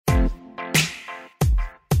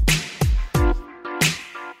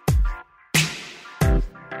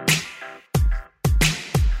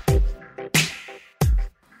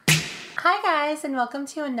guys, and welcome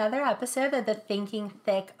to another episode of the Thinking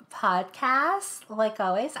Thick podcast. Like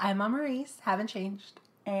always, I'm Maurice, haven't changed.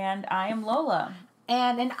 And I am Lola.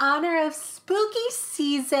 And in honor of spooky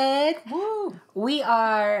season, we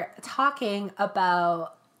are talking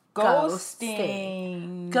about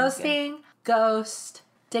ghosting. Ghost,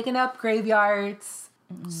 digging up graveyards,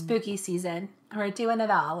 spooky season. We're doing it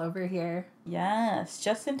all over here. Yes,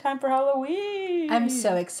 just in time for Halloween. I'm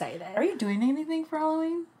so excited. Are you doing anything for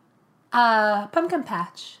Halloween? Pumpkin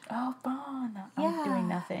patch. Oh, fun. Yeah. I'm doing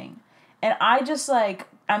nothing. And I just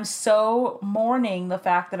I'm so mourning the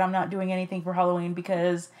fact that I'm not doing anything for Halloween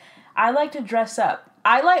because I like to dress up.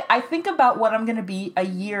 I think about what I'm going to be a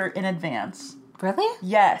year in advance. Really?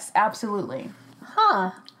 Yes, absolutely.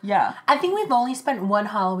 Huh. Yeah. I think we've only spent one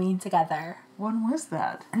Halloween together. When was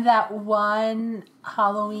that? That one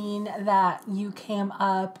Halloween that you came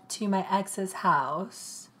up to my ex's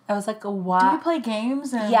house. I was like, what? Did we play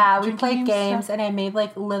games? Yeah, we played games and I made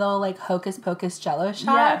little hocus pocus jello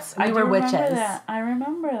shots. Yes, we were witches. I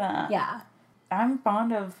remember that. Yeah. I'm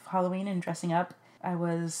fond of Halloween and dressing up. I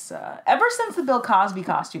was, ever since the Bill Cosby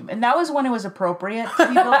costume, and that was when it was appropriate to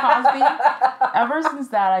be Bill Cosby. Ever since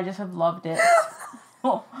that, I just have loved it.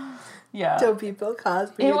 Yeah. Don't be Bill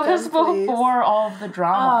Cosby. It was before all of the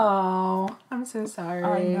drama. Oh, I'm so sorry.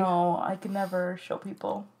 I know. I can never show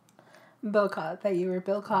people. That you were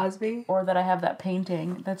Bill Cosby? Or that I have that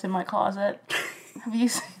painting that's in my closet. Have you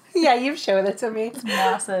seen? Yeah, you've showed it to me. It's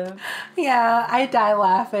massive. Yeah, I died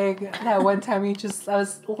laughing that one time I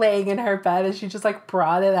was laying in her bed and she just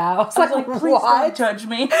brought it out. I was like, please don't judge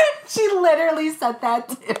me. She literally said that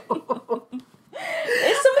too.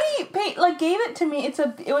 Somebody gave it to me.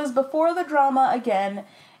 It was before the drama again,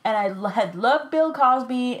 and I had loved Bill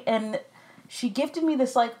Cosby, and she gifted me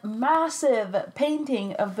this massive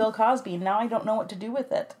painting of Bill Cosby, and now I don't know what to do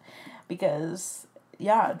with it because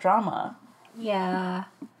drama. Yeah.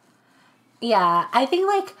 Yeah, I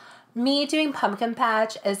think me doing pumpkin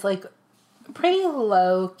patch is pretty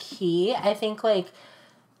low key. I think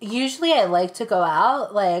usually I like to go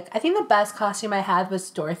out. I think the best costume I had was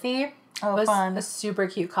Dorothy. Oh, it was fun. A super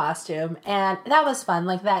cute costume. And that was fun.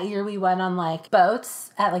 That year we went on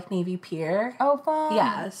boats at Navy Pier. Oh, fun.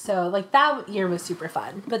 Yeah, so that year was super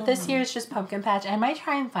fun. But this year is just pumpkin patch. I might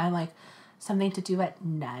try and find something to do at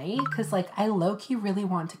night because I low-key really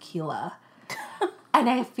want tequila. And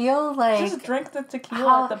I feel just drink the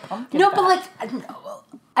tequila at the pumpkin patch.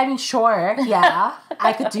 I mean, sure, yeah,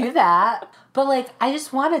 I could do that. But I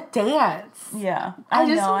just want to dance. Yeah, I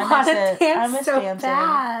just want to dance I miss so dancing.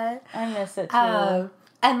 bad. I miss it too.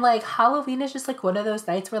 And Halloween is just one of those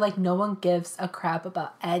nights where no one gives a crap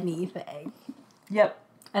about anything. Yep.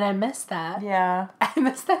 And I miss that. Yeah. I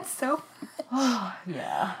miss that so much.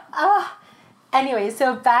 Yeah. Anyway,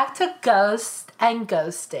 so back to ghost and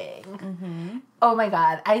ghosting. Mm-hmm. Oh my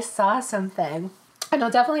God, I saw something, and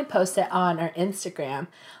I'll definitely post it on our Instagram,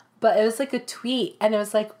 but it was a tweet, and it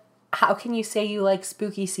was how can you say you like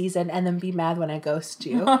spooky season and then be mad when I ghost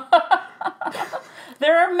you?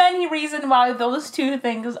 There are many reasons why those two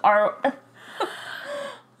things are...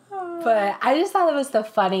 But I just thought it was the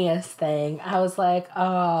funniest thing. I was like,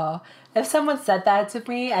 oh, if someone said that to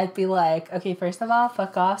me, I'd be like, okay, first of all,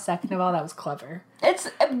 fuck off. Second of all, that was clever. It's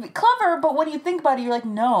clever, but when you think about it, you're like,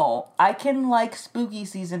 no, I can like spooky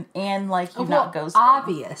season and you not ghosting.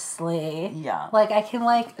 Obviously. Yeah. I can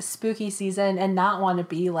like spooky season and not want to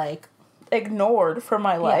be ignored for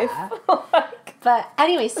my life. Yeah. But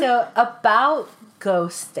anyway, so about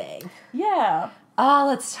ghosting. Yeah. Oh,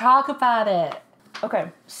 let's talk about it. Okay,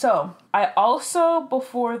 so I also,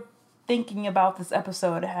 before thinking about this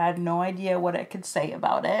episode, had no idea what I could say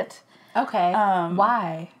about it. Okay.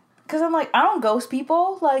 Why? Because I'm I don't ghost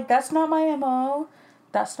people. That's not my MO.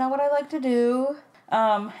 That's not what I like to do.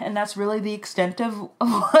 And that's really the extent of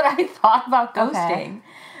what I thought about ghosting.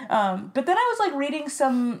 Okay. But then I was reading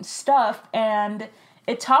some stuff, and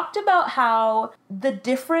it talked about how the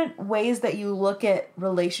different ways that you look at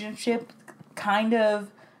relationship kind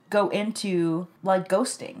of go into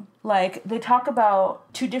ghosting. They talk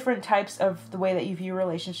about two different types of the way that you view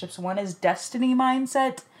relationships. One is destiny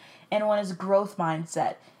mindset and one is growth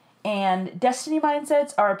mindset. And destiny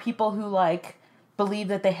mindsets are people who believe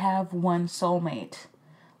that they have one soulmate.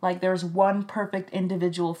 There's one perfect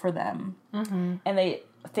individual for them. Mm-hmm. And they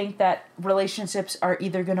think that relationships are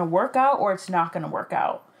either going to work out or it's not going to work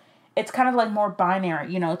out. It's kind of more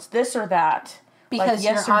binary, it's this or that. Because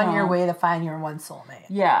yes, you're on your way to find your one soulmate.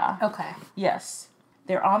 Yeah. Okay. Yes.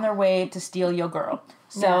 they're on their way to steal your girl.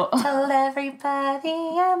 So tell everybody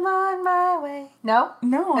I'm on my way. No?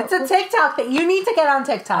 No. It's a TikTok thing. You need to get on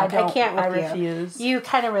TikTok. I can't with you. I refuse. You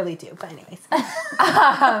kind of really do, but anyways.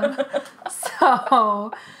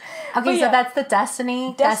 So that's the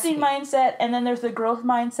destiny mindset, and then there's the growth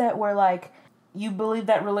mindset where like you believe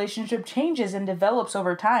that relationship changes and develops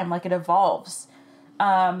over time, like it evolves.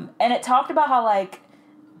 And it talked about how like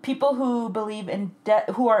people who believe in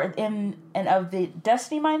who are in and of the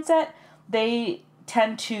destiny mindset, they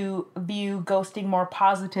tend to view ghosting more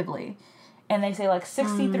positively. And they say like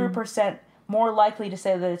 63% more likely to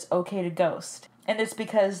say that it's okay to ghost. And it's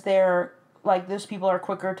because they're like, those people are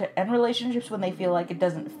quicker to end relationships when they feel like it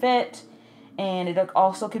doesn't fit. And it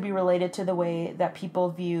also could be related to the way that people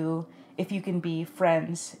view if you can be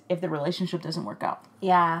friends if the relationship doesn't work out.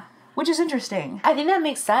 Yeah. Which is interesting. I think that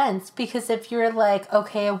makes sense, because if you're like,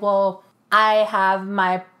 okay, well, I have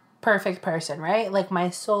my perfect person, right? Like my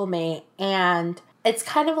soulmate, and it's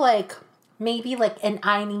kind of like maybe like an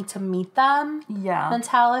I need to meet them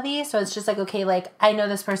mentality. So it's just like, okay, like I know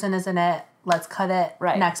this person isn't it. Let's cut it.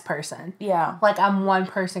 Right. Next person. Yeah. Like I'm one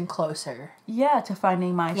person closer. Yeah, to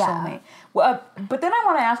finding my soulmate. Well, but then I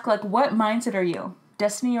want to ask, like, what mindset are you?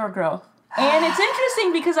 Destiny or growth? And it's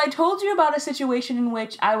interesting because I told you about a situation in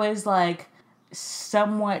which I was like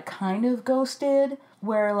somewhat kind of ghosted,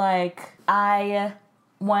 where like I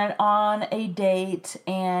went on a date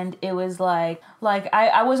and it was like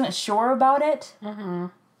I wasn't sure about it. Mm-hmm.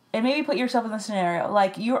 And maybe put yourself in the scenario.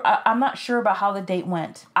 Like I'm not sure about how the date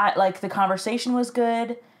went. I like the conversation was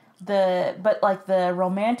good, but like the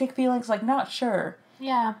romantic feelings, like not sure.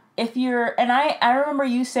 Yeah. I remember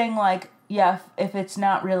you saying like, yeah, if you're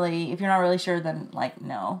not really sure, then like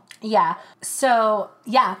no. Yeah. So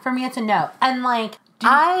yeah, for me it's a no. And like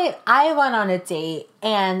I went on a date,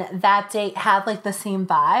 and that date had like the same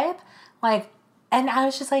vibe, like, and I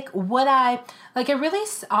was just like, I really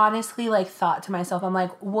honestly like thought to myself, I'm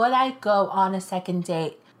like, would I go on a second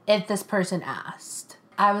date if this person asked?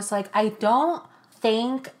 I was like, I don't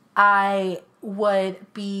think I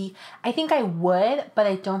would be, I think I would, but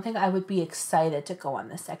I don't think I would be excited to go on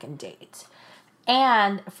the second date.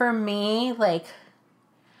 And for me, like,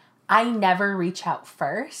 I never reach out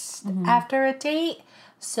first after a date.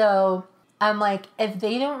 So I'm like, if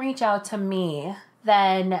they don't reach out to me,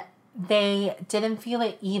 then they didn't feel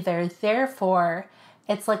it either. Therefore,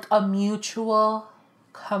 it's like a mutual,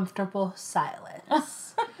 comfortable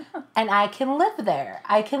silence. And I can live there.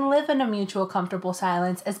 I can live in a mutual, comfortable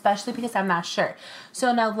silence, especially because I'm not sure.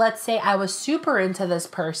 So now let's say I was super into this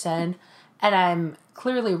person and I'm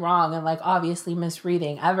clearly wrong and like obviously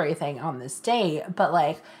misreading everything on this date, but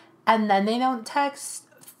like, and then they don't text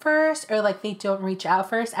first, or like they don't reach out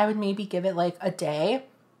first, I would maybe give it like a day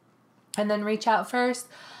and then reach out first.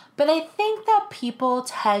 But I think that people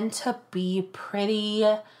tend to be pretty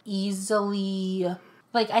easily,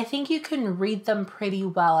 like, I think you can read them pretty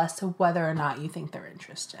well as to whether or not you think they're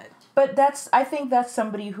interested. But I think that's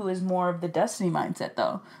somebody who is more of the destiny mindset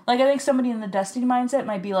though. Like I think somebody in the destiny mindset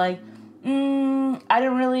might be like, I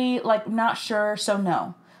don't really, like, not sure, so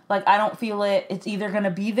no. Like, I don't feel it. It's either going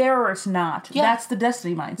to be there or it's not. Yeah. That's the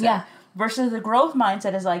destiny mindset. Yeah. Versus the growth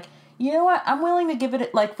mindset is like, you know what? I'm willing to give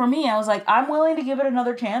it, like, for me, I was like, I'm willing to give it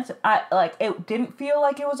another chance. It didn't feel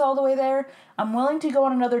like it was all the way there. I'm willing to go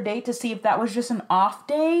on another date to see if that was just an off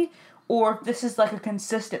day or if this is, like, a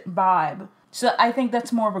consistent vibe. So I think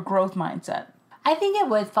that's more of a growth mindset. I think it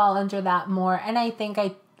would fall under that more. And I think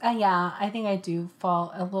I do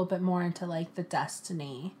fall a little bit more into like the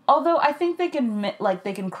destiny. Although I think they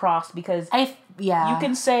can cross, because you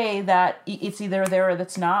can say that it's either there or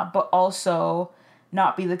that's not, but also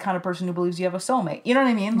not be the kind of person who believes you have a soulmate. You know what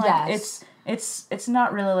I mean? Like yes. It's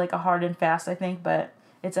not really like a hard and fast, I think, but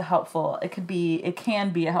it can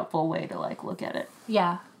be a helpful way to like look at it.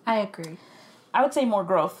 Yeah, I agree. I would say more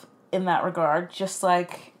growth in that regard. Just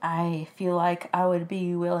like I feel like I would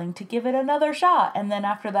be willing to give it another shot, and then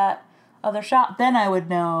after that other shot, then I would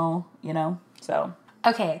know, so.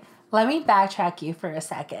 Okay, let me backtrack you for a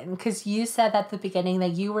second, because you said at the beginning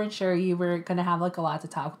that you weren't sure you were going to have like a lot to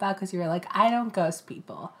talk about, because you were like, I don't ghost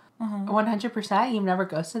people. 100%? You've never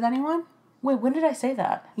ghosted anyone? Wait, when did I say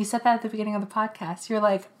that? You said that at the beginning of the podcast. You're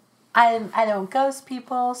like, I don't ghost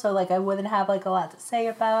people, so like I wouldn't have like a lot to say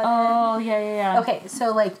about it. Oh, yeah. Okay,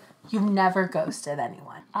 so like, you've never ghosted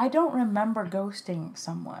anyone. I don't remember ghosting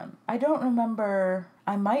someone. I don't remember.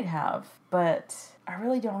 I might have, but I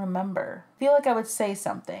really don't remember. I feel like I would say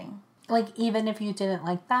something. Like, even if you didn't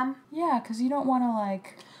like them? Yeah, because you don't want to,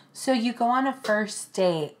 like... So you go on a first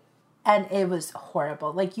date, and it was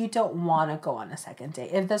horrible. Like, you don't want to go on a second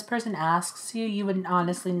date. If this person asks you, you would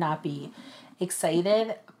honestly not be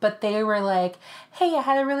excited, but they were like, hey, I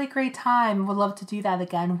had a really great time. Would love to do that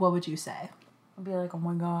again. What would you say? I'd be like, oh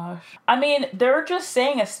my gosh. I mean, they're just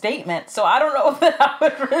saying a statement, so I don't know that I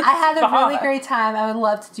would respond. I had a really great time. I would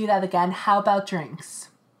love to do that again. How about drinks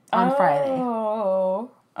on Friday?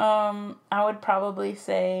 I would probably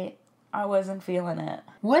say I wasn't feeling it.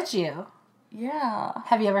 Would you? Yeah.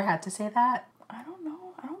 Have you ever had to say that? I don't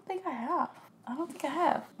know. I don't think I have.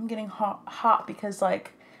 I'm getting hot because,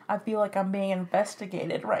 like, I feel like I'm being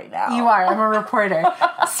investigated right now. You are. I'm a reporter.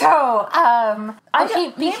 So,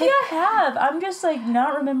 maybe I have. I'm just, like,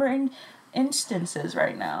 not remembering instances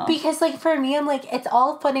right now. Because, like, for me, I'm like, it's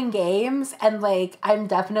all fun and games, and, like, I'm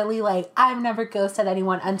definitely, like, I've never ghosted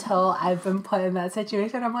anyone until I've been put in that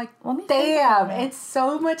situation. I'm like, damn, it's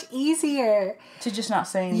so much easier to just not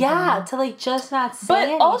say anything. Yeah, to, like, just not say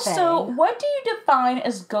anything. But also, what do you define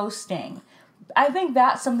as ghosting? I think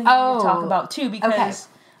that's something we need to talk about, too, because,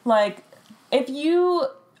 like, if you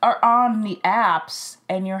are on the apps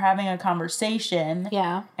and you're having a conversation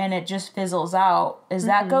and it just fizzles out, is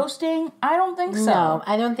that ghosting? I don't think so. No,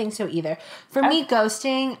 I don't think so either. For me,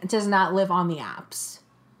 ghosting does not live on the apps.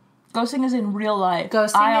 Ghosting is in real life.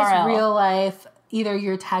 Ghosting IRL. is real life. Either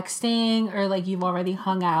you're texting or, like, you've already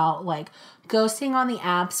hung out. Like, ghosting on the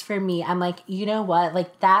apps for me, I'm like, you know what?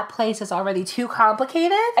 Like, that place is already too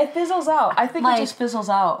complicated. It fizzles out. I think, like, it just fizzles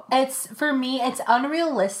out. For me, it's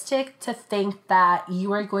unrealistic to think that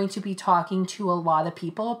you are going to be talking to a lot of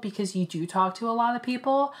people, because you do talk to a lot of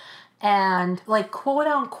people, and, like, quote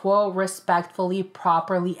unquote respectfully,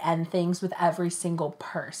 properly end things with every single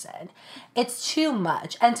person. It's too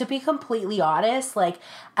much. And to be completely honest, like,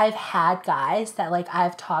 I've had guys that, like,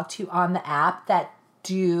 I've talked to on the app that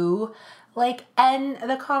do, like, end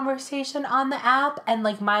the conversation on the app, and,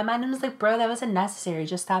 like, my mind was like, bro, that was unnecessary.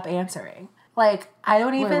 Just stop answering. Like, I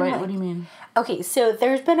don't even... Wait, like, what do you mean? Okay, so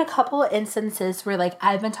there's been a couple of instances where, like,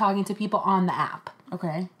 I've been talking to people on the app.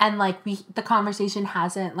 Okay. And, like, the conversation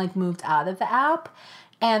hasn't, like, moved out of the app.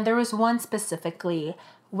 And there was one specifically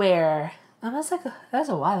where... that was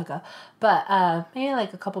a while ago. But maybe,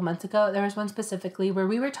 like, a couple months ago, there was one specifically where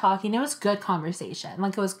we were talking. It was good conversation.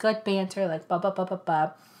 Like, it was good banter, like, blah, blah, blah, blah,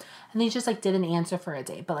 blah. And they just, like, didn't answer for a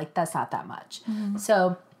day. But, like, that's not that much. Mm-hmm.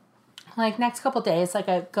 So, like, next couple days, like,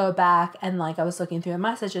 I go back and, like, I was looking through the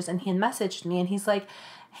messages, and he had messaged me, and he's like,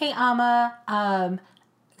 hey, Amma,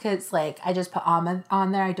 because, like, I just put Amma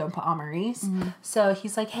on there. I don't put Amaris. Mm-hmm. So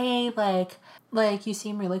he's like, hey, like, you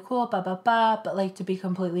seem really cool, blah, blah, blah. But, like, to be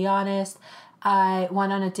completely honest, I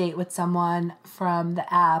went on a date with someone from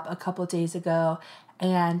the app a couple days ago,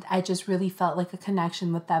 and I just really felt like a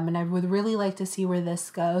connection with them, and I would really like to see where this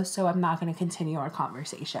goes, so I'm not going to continue our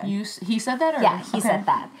conversation. He said that? Or? Yeah, he said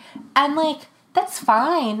that. And, like, that's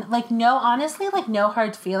fine. Like, no, honestly, like, no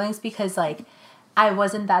hard feelings, because, like, I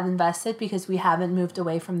wasn't that invested because we haven't moved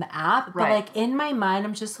away from the app. Right. But, like, in my mind,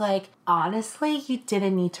 I'm just like, honestly, you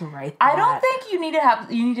didn't need to write that. I don't think you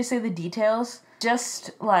need to say the details.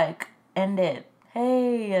 Just, like, end it.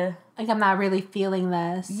 Hey. Like, I'm not really feeling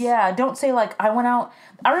this. Yeah, don't say, like, I went out.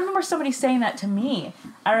 I remember somebody saying that to me.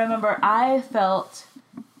 I remember I felt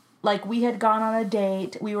like we had gone on a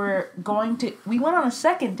date. We went on a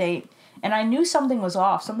second date, and I knew something was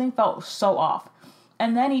off. Something felt so off.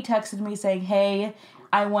 And then he texted me saying, hey,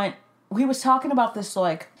 he was talking about this,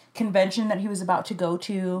 like, convention that he was about to go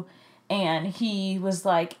to. And he was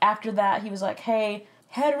like, after that, he was like, hey,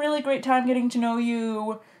 had a really great time getting to know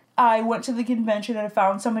you. I went to the convention and I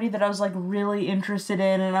found somebody that I was, like, really interested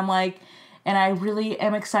in. And I'm like, and I really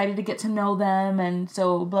am excited to get to know them. And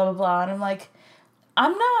so blah, blah, blah. And I'm like,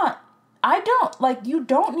 you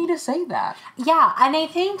don't need to say that. Yeah. And I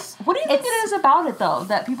think... What do you think it is about it, though,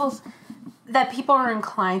 that people are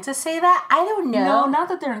inclined to say that? I don't know. No, not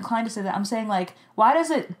that they're inclined to say that. I'm saying, like, why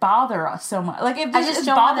does it bother us so much? Like, I just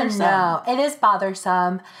don't want to know. It is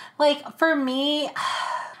bothersome. Like, for me,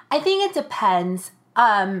 I think it depends.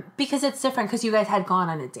 Because it's different, because you guys had gone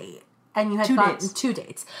on a date. And you had gone 2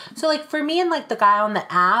 dates. So, like, for me and, like, the guy on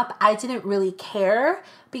the app, I didn't really care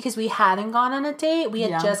because we hadn't gone on a date. We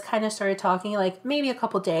had just kind of started talking, like, maybe a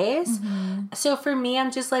couple days. Mm-hmm. So, for me,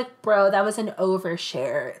 I'm just like, bro, that was an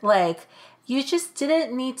overshare. Like, you just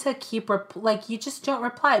didn't need to keep, you just don't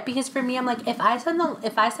reply. Because for me, I'm like, if I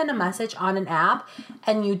send a message on an app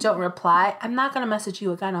and you don't reply, I'm not going to message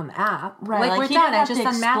you again on the app. Right. Like, we're done. I just unmatch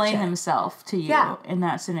it. Explain himself to you in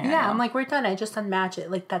that scenario. Yeah, I'm like, we're done. I just unmatch it.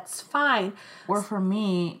 Like, that's fine. Or for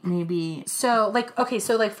me, maybe. So, like, okay,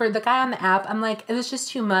 so, like, for the guy on the app, I'm like, it was just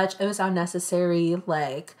too much. It was unnecessary.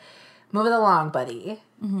 Like, move it along, buddy.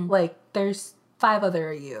 Mm-hmm. Like, there's 5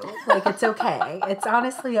 other you. Like, it's okay. It's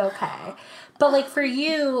honestly okay. But, like, for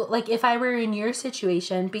you, like, if I were in your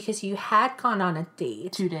situation, because you had gone on a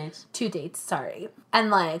date. 2 dates. 2 dates, sorry. And,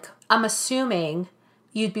 like, I'm assuming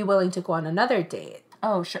you'd be willing to go on another date.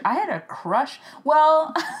 Oh, sure. I had a crush.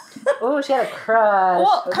 Well... Oh, she had a crush.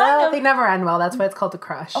 Well, kind of. They never end well. That's why it's called a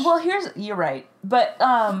crush. Well, you're right. But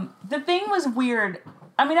the thing was weird.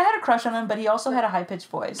 I mean, I had a crush on him, but he also had a high-pitched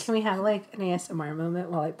voice. Can we have, like, an ASMR moment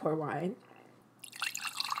while I pour wine?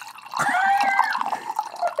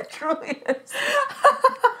 It truly is.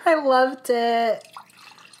 I loved it.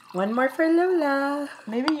 One more for Lola.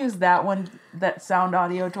 Maybe use that sound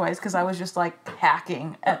audio twice, because I was just, like,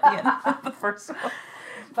 hacking at the end of the first one.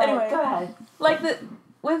 But anyway, go ahead. Like,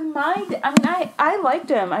 I liked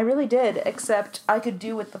him. I really did, except I could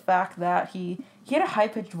do with the fact that he had a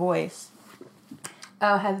high-pitched voice.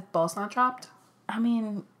 Oh, had his balls not dropped? I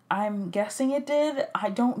mean, I'm guessing it did. I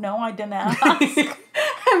don't know. I didn't ask.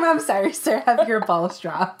 I'm sorry, sir. Have your balls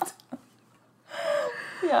dropped?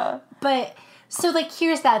 Yeah. But, so, like,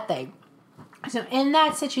 here's that thing. So, in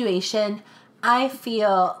that situation, I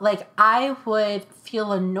feel like I would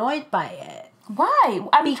feel annoyed by it. Why?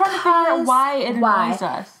 I'm trying to figure out why it annoys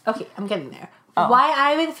us. Okay, I'm getting there. Oh. Why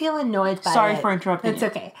I would feel annoyed by it. Sorry for interrupting. It's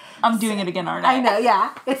okay. I'm doing it again, aren't I? I know,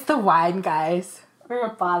 yeah. It's the wine, guys. We're a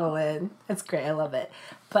bottle in. It's great. I love it.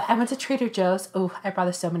 But I went to Trader Joe's. Oh, I brought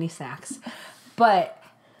us so many snacks. But,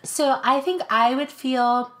 so I think I would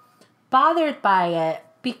feel bothered by it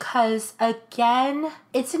because, again,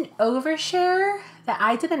 it's an overshare that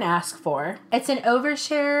I didn't ask for. It's an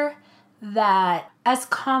overshare that, as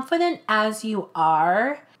confident as you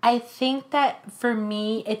are, I think that for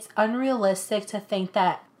me, it's unrealistic to think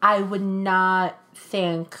that I would not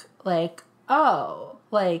think, like, oh,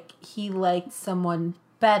 like, he liked someone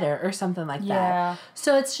better or something like that.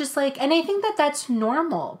 So it's just, like, and I think that that's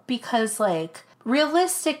normal because, like,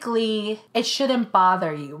 realistically, it shouldn't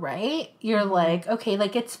bother you, right? You're like, okay,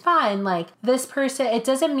 like, it's fine. Like, this person, it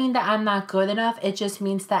doesn't mean that I'm not good enough. It just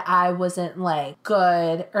means that I wasn't, like,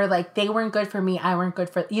 good, or, like, they weren't good for me. I weren't good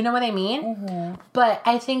for, you know what I mean? Mm-hmm. But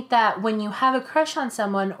I think that when you have a crush on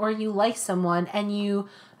someone or you like someone and you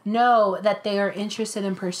know that they are interested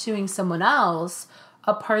in pursuing someone else,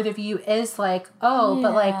 a part of you is like, oh,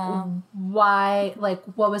 but, like, why, like,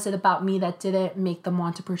 what was it about me that didn't make them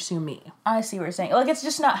want to pursue me? I see what you're saying. Like, it's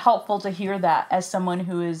just not helpful to hear that as someone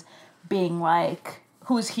who is being, like,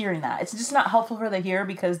 who's hearing that. It's just not helpful for them to hear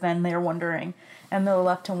because then they're wondering, and they're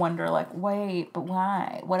left to wonder, like, wait, but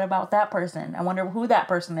why? What about that person? I wonder who that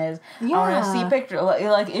person is. Yeah. I want to see a picture.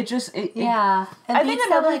 Like it just... yeah. And I think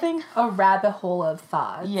another thing... a rabbit hole of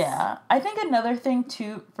thoughts. Yeah. I think another thing,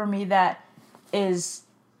 too, for me that is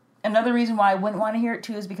another reason why I wouldn't want to hear it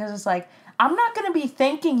too is because it's like, I'm not going to be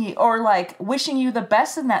thanking you or like wishing you the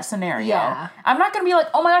best in that scenario. Yeah. I'm not going to be like,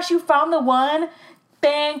 oh my gosh, you found the one.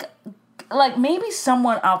 Bang. Like, maybe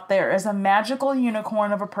someone out there is a magical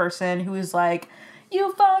unicorn of a person who is like,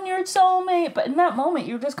 you found your soulmate. But in that moment,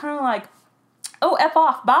 you're just kind of like, oh, F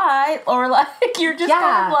off, bye. Or like, you're just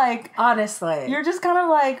kind of like, honestly, you're just kind of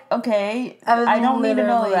like, okay, I don't need to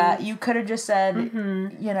know that. You could have just said,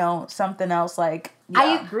 you know, something else like, yeah,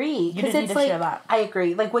 I agree. Because it's like, I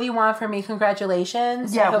agree. Like, what do you want from me?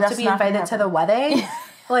 Congratulations. Yeah, I hope to be invited to the wedding.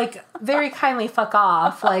 Like, very kindly fuck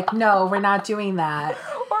off. Like, no, we're not doing that.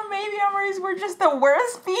 Or maybe, Amaris, we're just the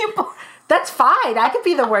worst people. That's fine. I could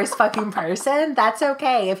be the worst fucking person. That's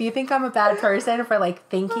okay. If you think I'm a bad person for, like,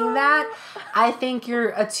 thinking that, I think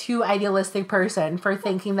you're a too idealistic person for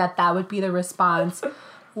thinking that that would be the response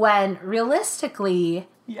when, realistically,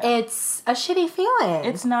 it's a shitty feeling.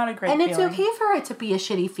 It's not a great feeling. And it's okay for it to be a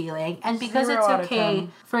shitty feeling. And because it's okay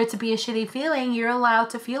for it to be a shitty feeling, you're allowed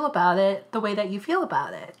to feel about it the way that you feel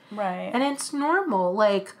about it. Right. And it's normal.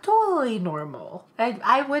 Like, totally normal.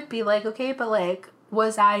 I would be like, okay, but, like,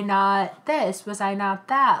 was I not this? Was I not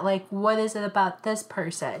that? Like, what is it about this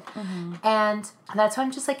person? Mm-hmm. And that's why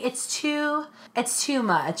I'm just like, it's too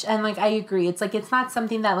much. And, like, I agree. It's like, it's not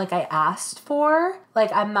something that, like, I asked for.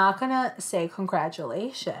 Like, I'm not gonna say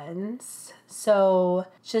congratulations. So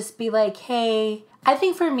just be like, hey, I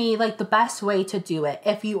think for me, like, the best way to do it,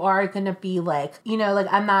 if you are gonna be like, you know, like,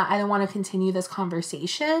 I don't want to continue this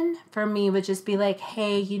conversation, for me would just be like,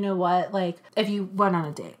 hey, you know what, like, if you went on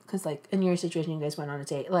a date, because, like, in your situation, you guys went on a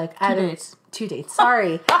date, like, 2 dates,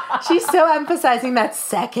 sorry. She's so emphasizing that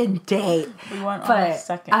second date. We went on a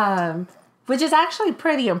second. Which is actually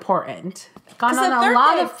pretty important. Gone on a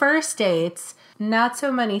lot of first dates, not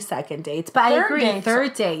so many second dates, but I agree,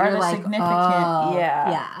 third date, you're like, significant. Oh,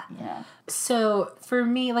 yeah. So for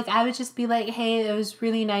me, like, I would just be like, hey, it was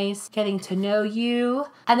really nice getting to know you.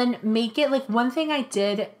 And then make it, like, one thing I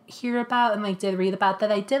did hear about and, like, did read about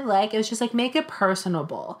that I did like, it was just, like, make it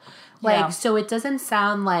personable. Like, so it doesn't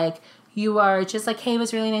sound like you are just like, hey, it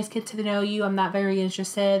was really nice getting to know you. I'm not very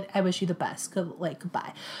interested. I wish you the best.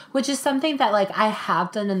 Goodbye. Which is something that, like, I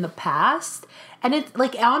have done in the past. And it's,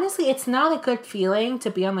 like, honestly, it's not a good feeling to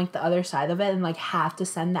be on, like, the other side of it and, like, have to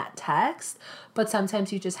send that text. But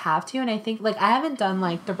sometimes you just have to. And I think, like, I haven't done,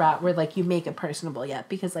 like, the route where, like, you make it personable yet.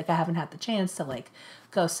 Because, like, I haven't had the chance to, like,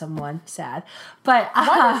 ghost someone sad. But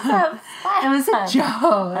it was a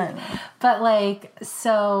joke. But, like,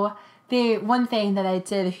 so the one thing that I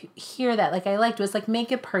did hear that, like, I liked was, like,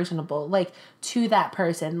 make it personable, like, to that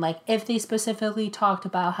person. Like, if they specifically talked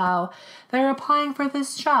about how they're applying for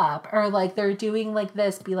this job or, like, they're doing, like,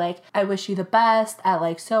 this, be like, I wish you the best at,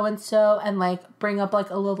 like, so-and-so, and, like, bring up, like,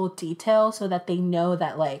 a little detail so that they know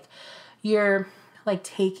that, like, you're, like,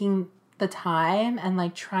 taking the time and,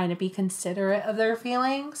 like, trying to be considerate of their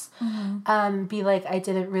feelings. Be like, I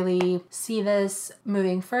didn't really see this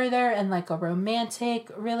moving further in, like, a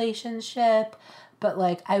romantic relationship, but,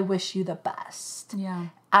 like, I wish you the best.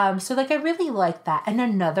 So, like, I really liked that. And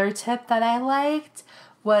another tip that I liked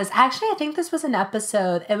was, actually, I think this was an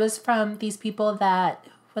episode. It was from these people that,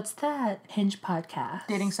 what's that Hinge podcast?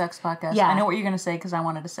 Dating Sex Podcast. Yeah. I know what you're going to say because I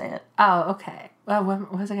wanted to say it. Oh, okay. Well,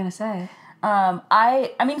 what was I going to say?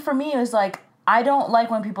 I mean, for me, it was like, I don't like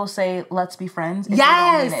when people say, let's be friends. If Yes.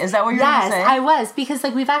 They don't mean it. Is that what you're going to say? Yes, I was. Because,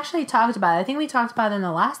 like, we've actually talked about it. I think we talked about it in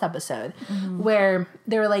the last episode where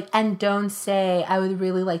they were like, and don't say, I would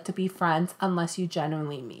really like to be friends unless you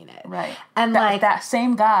genuinely mean it. Right. And, like, that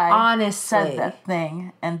same guy honestly said that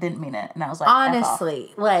thing and didn't mean it. And I was like,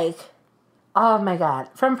 honestly, like, oh my God.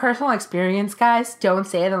 From personal experience, guys, don't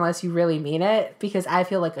say it unless you really mean it because I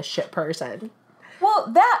feel like a shit person.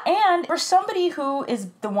 Well, that, and for somebody who is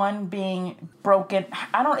the one being broken,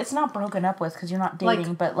 it's not broken up with because you're not dating,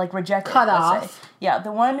 Like, but, like, rejected. cut let's off. say. Yeah,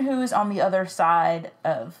 the one who's on the other side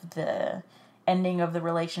of the ending of the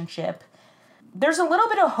relationship, there's a little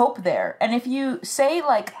bit of hope there. And if you say,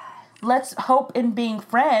 like, let's hope in being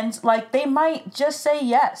friends, like, they might just say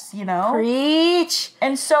yes, you know? Preach.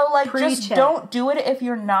 And so, like, Preach just it. don't do it if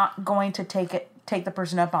you're not going to take the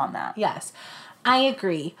person up on that. Yes, I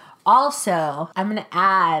agree. Also, I'm going to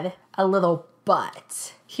add a little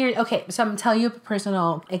but. Here, okay, so I'm going to tell you a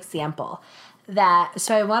personal example.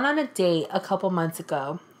 So I went on a date a couple months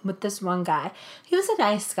ago with this one guy. He was a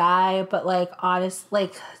nice guy, but, like, honest,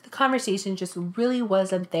 like, the conversation just really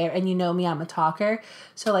wasn't there. And you know me, I'm a talker.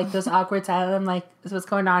 So, like, those awkward silence, I'm like, what's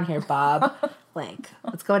going on here, Bob? Like,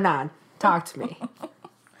 what's going on? Talk to me.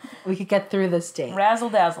 We could get through this date.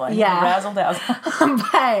 Razzle-dazzling. Yeah. Razzle-dazzling.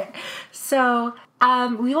 But, so,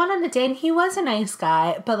 we went on a date and he was a nice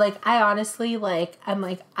guy, but, like, I honestly, like,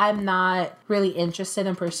 I'm not really interested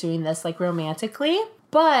in pursuing this, like, romantically.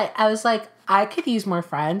 But I was like, I could use more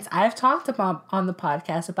friends. I've talked about on the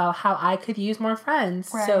podcast about how I could use more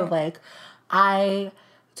friends. Right. So, like, I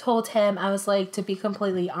told him, I was like, to be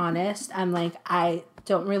completely honest, I'm like, I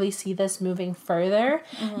don't really see this moving further.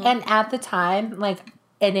 And at the time, like,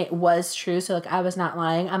 and it was true, so, like, I was not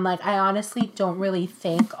lying. I'm like, I honestly don't really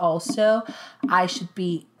think also I should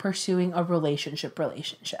be pursuing a relationship.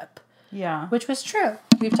 Yeah. Which was true.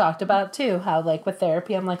 We've talked about, too, how, like, with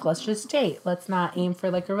therapy, I'm like, let's just date. Let's not aim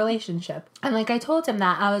for, like, a relationship. And, like, I told him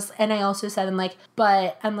that. And I also said, I'm like,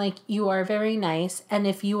 but I'm like, you are very nice. And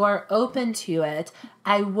if you are open to it,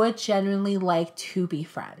 I would genuinely like to be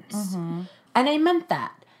friends. And I meant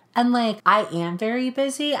that. And, like, I am very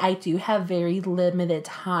busy. I do have very limited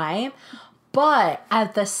time. But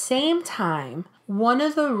at the same time, one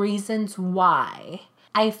of the reasons why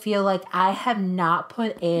I feel like I have not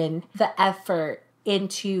put in the effort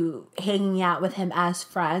into hanging out with him as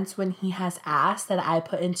friends when he has asked that I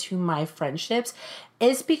put into my friendships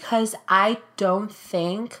is because I don't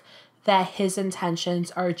think that his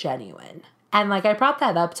intentions are genuine. And, like, I brought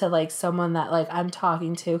that up to, like, someone that, like, I'm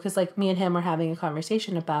talking to because, like, me and him were having a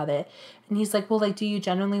conversation about it. And he's like, well, like, do you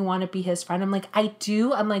genuinely want to be his friend? I'm like, I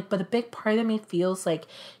do. I'm like, but a big part of me feels like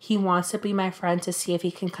he wants to be my friend to see if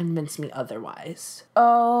he can convince me otherwise.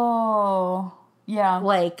 Oh, yeah.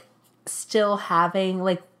 Like, still having,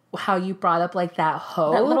 like, how you brought up, like, that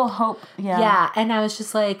hope. That little hope, yeah. Yeah, and I was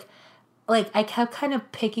just like, I kept kind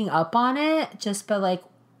of picking up on it just by, like,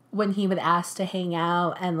 when he would ask to hang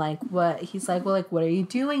out and, like, he's like, well, like, what are you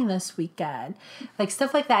doing this weekend? Like,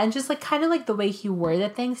 stuff like that. And just, like, kind of, like, the way he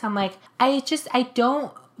worded things, I'm like, I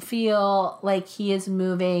don't feel like he is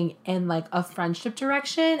moving in like a friendship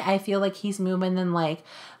direction. I feel like he's moving in like,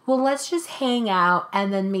 well, let's just hang out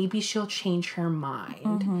and then maybe she'll change her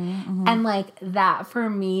mind. And like that for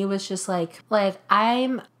me was just like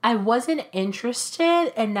I wasn't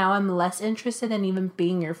interested, and now I'm less interested in even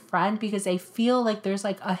being your friend because I feel like there's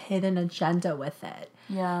like a hidden agenda with it.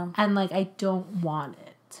 Yeah. And like I don't want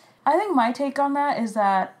it. I think my take on that is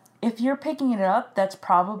that if you're picking it up, that's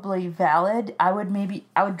probably valid. I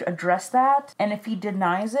would address that. And if he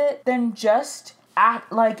denies it, then just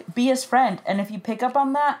act like, be his friend. And if you pick up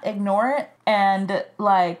on that, ignore it. And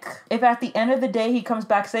like, if at the end of the day he comes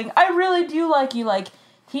back saying, I really do like you, like,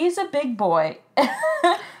 he's a big boy.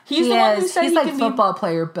 He's the one who said he's he like can football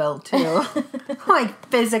player built too. Like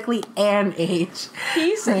physically and age.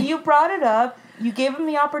 You brought it up. You gave him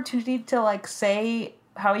the opportunity to like say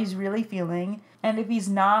how he's really feeling. And if he's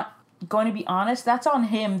not going to be honest, that's on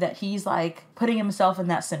him that he's like putting himself in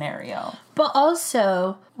that scenario. But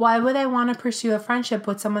also, why would I want to pursue a friendship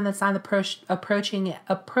with someone that's not approaching it,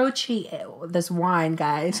 this wine,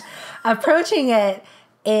 guys, approaching it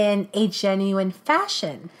in a genuine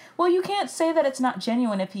fashion? Well, you can't say that it's not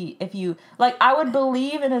genuine if you like, I would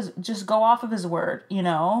believe in his, just go off of his word, you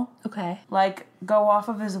know? Okay. Like, go off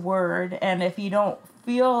of his word, and if you don't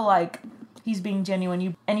feel like he's being genuine,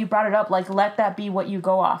 you brought it up, like, let that be what you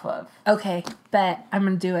go off of. Okay, bet. I'm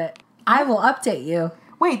gonna do it. I will update you.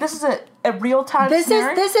 Wait, this is a real-time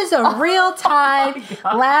scenario? This is a real-time.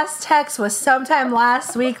 Last text was sometime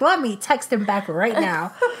last week. Let me text him back right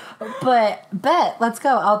now. But bet, let's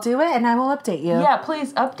go. I'll do it and I will update you. Yeah,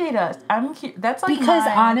 please update us. That's like, because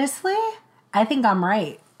honestly, I think I'm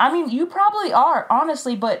right. I mean, you probably are,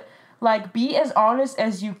 honestly, but like, be as honest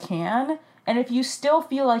as you can. And if you still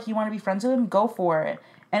feel like you want to be friends with him, go for it.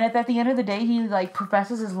 And if at the end of the day he like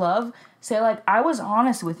professes his love, say like, I was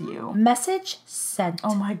honest with you. Message sent.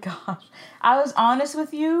 Oh my gosh. I was honest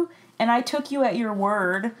with you and I took you at your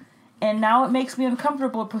word. And now it makes me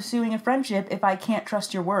uncomfortable pursuing a friendship if I can't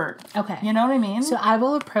trust your word. Okay. You know what I mean? So I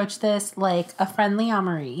will approach this like a friendly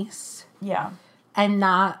Amaris. Yeah. I'm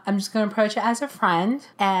just going to approach it as a friend.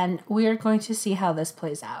 And we are going to see how this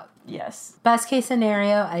plays out. Yes. Best case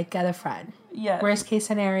scenario, I get a friend. Yes. Worst case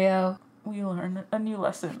scenario, we learn a new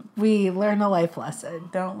lesson. We learn a life lesson.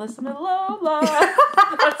 Don't listen to Lola.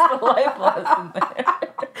 That's the life lesson there.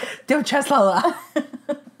 Don't trust Lola.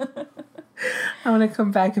 I want to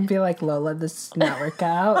come back and be like, Lola, this does not work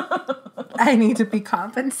out. I need to be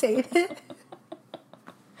compensated.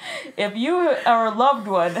 If you or a loved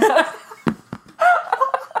one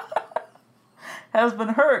has been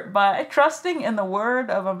hurt by trusting in the word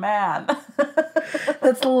of a man.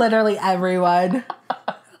 That's literally everyone.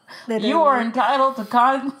 Literally. You are entitled to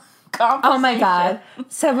compensation. Oh my God.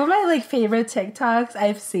 Some of my like favorite TikToks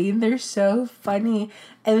I've seen, they're so funny.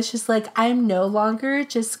 And it's just like, I'm no longer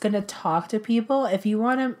just gonna talk to people. If you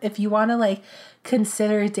wanna like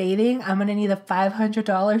consider dating, I'm gonna need a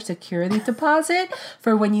 $500 security deposit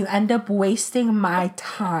for when you end up wasting my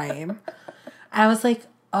time. I was like,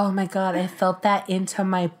 oh my God, I felt that into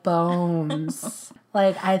my bones.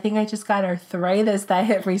 Like, I think I just got arthritis that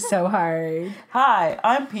hit me so hard. Hi,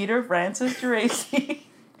 I'm Peter Francis Geraci.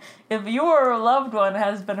 If your loved one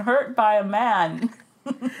has been hurt by a man,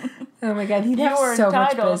 oh my God, you are so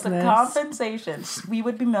entitled to compensation. We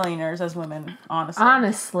would be millionaires as women, honestly.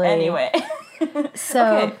 Honestly. Anyway. So,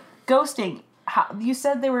 okay, ghosting. You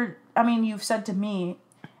said you've said to me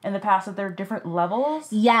in the past that there are different levels?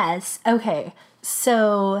 Yes. Okay.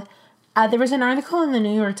 So, there was an article in the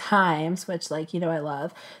New York Times, which, like, you know, I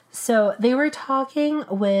love. So they were talking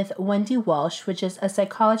with Wendy Walsh, which is a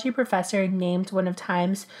psychology professor named one of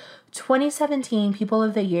Time's 2017 People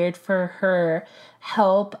of the Year for her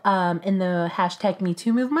help in the hashtag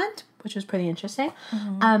 #MeToo movement, which was pretty interesting.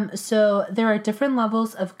 Mm-hmm. So there are different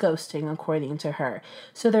levels of ghosting, according to her.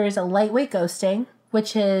 So there is a lightweight ghosting,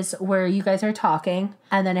 which is where you guys are talking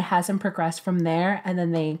and then it hasn't progressed from there and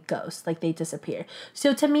then they ghost, like they disappear.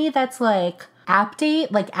 So to me, that's like app,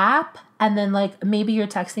 and then like maybe you're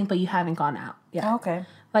texting but you haven't gone out yet. Okay.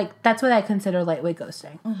 Like that's what I consider lightweight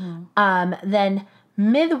ghosting. Mm-hmm. Then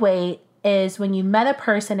midweight is when you met a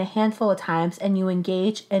person a handful of times and you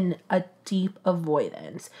engage in a deep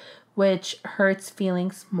avoidance, which hurts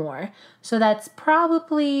feelings more. So that's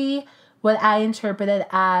probably what I interpreted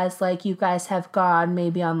as like you guys have gone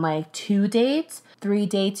maybe on like 2 dates, 3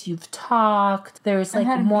 dates, you've talked. There's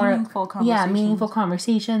like more meaningful conversations. Yeah, meaningful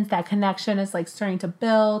conversations. That connection is like starting to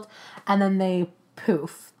build and then they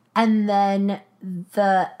poof. And then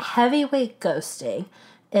the heavyweight ghosting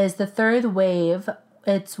is the third wave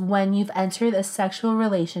it's when you've entered a sexual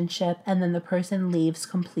relationship and then the person leaves,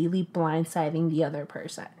 completely blindsiding the other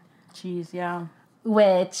person. Jeez, yeah.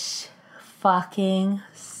 Which fucking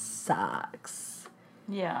sucks.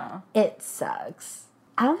 Yeah. It sucks.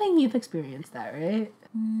 I don't think you've experienced that, right?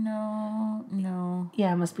 No.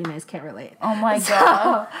 Yeah, it must be nice. Can't relate. Oh my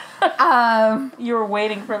God. You were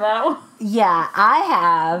waiting for that one. Yeah, I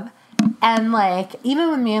have. And, like,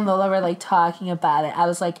 even when me and Lola were, like, talking about it, I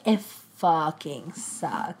was like, it fucking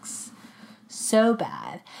sucks. So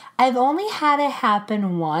bad. I've only had it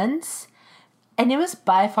happen once, and it was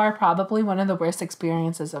by far probably one of the worst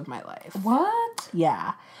experiences of my life. What?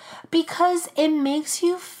 Yeah. Because it makes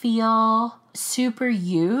you feel super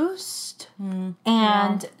used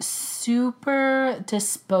and super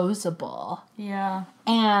disposable. Yeah.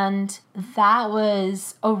 And that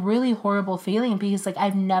was a really horrible feeling because, like,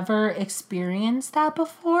 I've never experienced that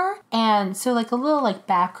before. And so, like, a little, like,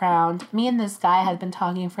 background, me and this guy had been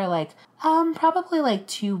talking for, like, probably, like,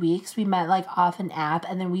 2 weeks. We met, like, off an app,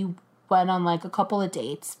 and then we went on, like, a couple of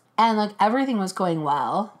dates. And, like, everything was going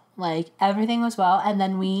well. Like, everything was well. And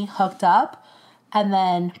then we hooked up. And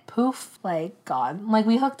then, poof, like, gone. Like,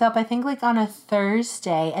 we hooked up, I think, like, on a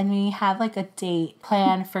Thursday. And we had, like, a date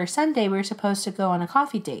planned for Sunday. We were supposed to go on a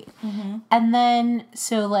coffee date. Mm-hmm. And then,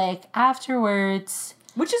 so, like, afterwards...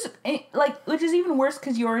 Which is even worse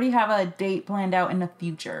because you already have a date planned out in the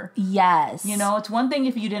future. Yes. You know, it's one thing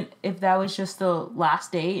if that was just the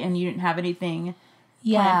last date and you didn't have anything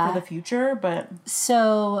planned for the future, but...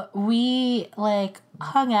 So, we, like,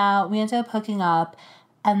 hung out. We ended up hooking up.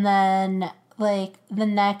 And then... like, the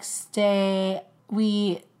next day,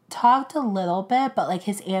 we talked a little bit, but, like,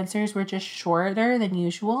 his answers were just shorter than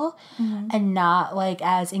usual and not, like,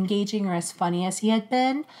 as engaging or as funny as he had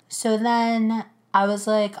been. So then I was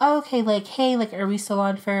like, oh, okay, like, hey, like, are we still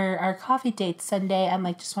on for our coffee date Sunday? I'm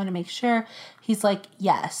like, just want to make sure. He's like,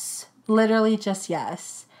 yes. Literally just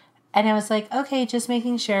yes. And I was like, okay, just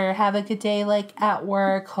making sure. Have a good day, like, at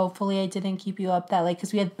work. Hopefully I didn't keep you up that late.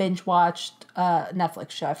 Because we had binge-watched a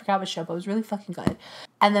Netflix show. I forgot what show, but it was really fucking good.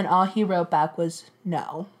 And then all he wrote back was,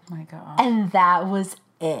 no. Oh my God. And that was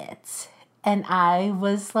it. And I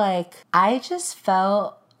was like, I just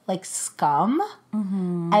felt like scum.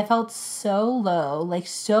 Mm-hmm. I felt so low. Like,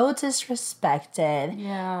 so disrespected.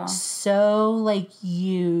 Yeah. So, like,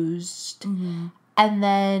 used. Mm-hmm. And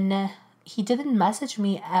then... he didn't message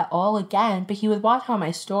me at all again, but he would watch all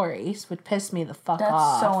my stories, which pissed me the fuck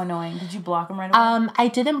off. That's so annoying. Did you block him right away? I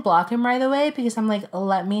didn't block him right away because I'm like,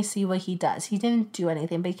 let me see what he does. He didn't do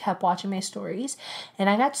anything, but he kept watching my stories. And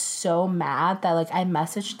I got so mad that, like, I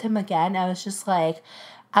messaged him again. I was just like,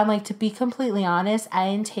 I'm like, to be completely honest,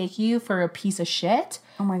 I didn't take you for a piece of shit.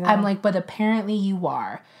 Oh my God. I'm like, but apparently you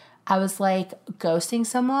are. I was like, ghosting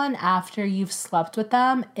someone after you've slept with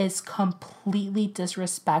them is completely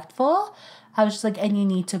disrespectful. I was just like, and you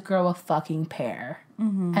need to grow a fucking pair.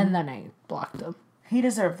 Mm-hmm. And then I blocked him. He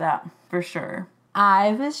deserved that, for sure.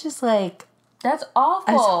 I was just like... that's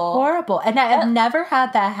awful. It's horrible. And I've never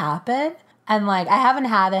had that happen. And, like, I haven't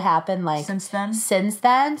had it happen, like... Since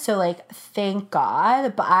then? So, like, thank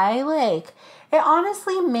God. But it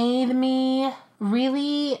honestly made me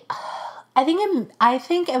really... I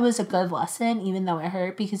think it was a good lesson, even though it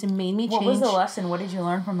hurt, because it made me change. What was the lesson? What did you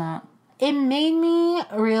learn from that? It made me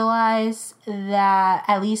realize that,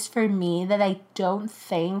 at least for me, that I don't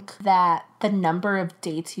think that the number of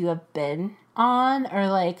dates you have been on or,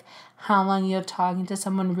 like, how long you have talking to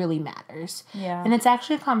someone really matters. Yeah. And it's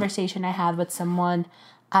actually a conversation I had with someone,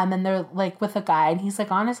 and they're, like, with a guy, and he's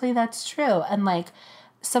like, honestly, that's true. And, like...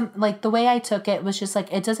 the way I took it was just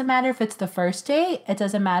like, it doesn't matter if it's the first date. It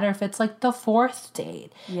doesn't matter if it's like the fourth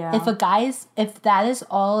date. Yeah. If that is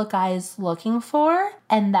all a guy is looking for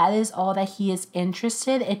and that is all that he is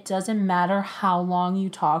interested, it doesn't matter how long you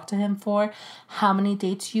talk to him for, how many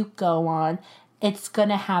dates you go on. It's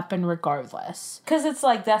gonna happen regardless. Because it's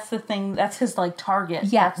like, that's the thing, that's his like target.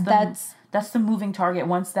 Yeah, that's the moving target.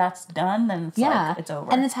 Once that's done, then it's like, it's over.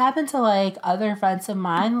 And it's happened to, like, other friends of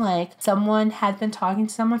mine. Like, someone had been talking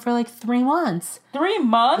to someone for, like, 3 months. 3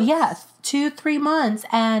 months? Yeah, 2-3 months.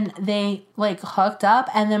 And they, like, hooked up,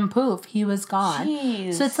 and then poof, he was gone.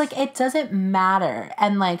 Jeez. So it's, like, it doesn't matter.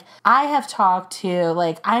 And, like, I have talked to,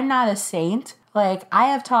 like, I'm not a saint. Like, I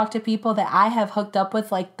have talked to people that I have hooked up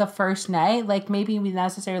with, like, the first night. Like, maybe we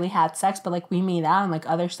necessarily had sex, but, like, we meet out and, like,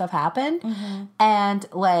 other stuff happened. Mm-hmm. And,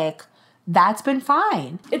 like... that's been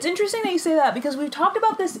fine. It's interesting that you say that because we've talked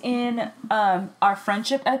about this in our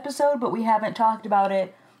friendship episode, but we haven't talked about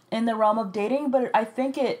it in the realm of dating. But I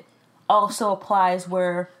think it also applies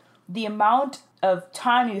where the amount of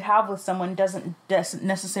time you have with someone doesn't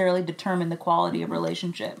necessarily determine the quality of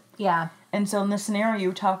relationship. Yeah. And so in this scenario,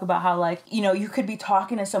 you talk about how, like, you know, you could be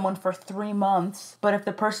talking to someone for 3 months, but if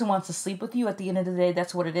the person wants to sleep with you, at the end of the day,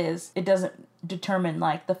 that's what it is. It doesn't determine,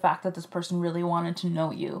 like, the fact that this person really wanted to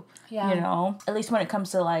know you. Yeah. You know? At least when it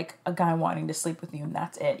comes to, like, a guy wanting to sleep with you and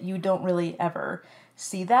that's it. You don't really ever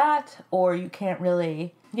see that, or you can't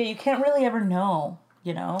really ever know,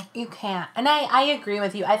 you know? You can't. And I agree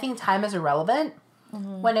with you. I think time is irrelevant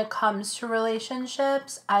when it comes to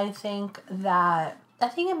relationships. I think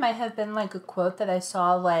it might have been, like, a quote that I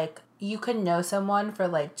saw, like, you could know someone for,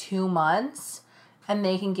 like, 2 months, and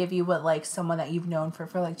they can give you what, like, someone that you've known for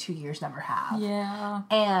like, 2 years never have. Yeah.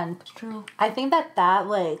 And it's true. I think that,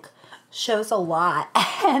 like, shows a lot.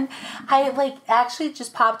 And I, like, actually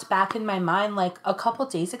just popped back in my mind, like, a couple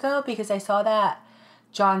days ago, because I saw that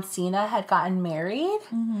John Cena had gotten married.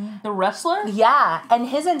 Mm-hmm. The wrestler? Yeah. And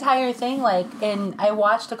his entire thing, like, I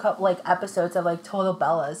watched a couple, like, episodes of, like, Total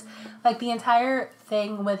Bellas. Like, the entire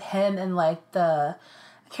thing with him and, like, I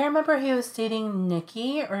can't remember if he was dating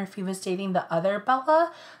Nikki or if he was dating the other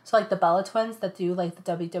Bella. So, like, the Bella twins that do, like,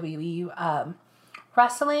 the WWE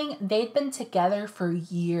wrestling, they'd been together for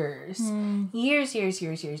years. Years.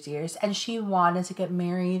 And she wanted to get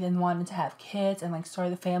married and wanted to have kids and, like, start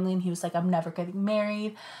the family. And he was like, I'm never getting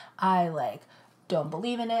married. I, like, don't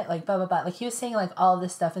believe in it. Like, blah, blah, blah. Like, he was saying, like, all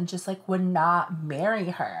this stuff and just, like, would not marry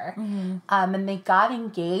her. Mm-hmm. And they got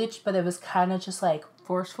engaged, but it was kind of just, like,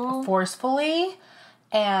 forcefully.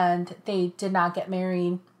 And they did not get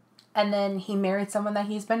married. And then he married someone that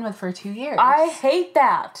he's been with for 2 years. I hate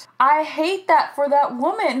that. I hate that for that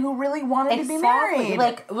woman who really wanted to be married.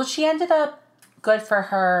 Like, well, she ended up, good for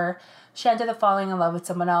her. She ended up falling in love with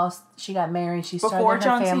someone else. She got married. She started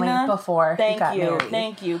her family before he got married.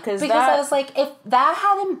 Thank you. Because I was like, if that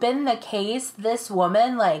hadn't been the case, this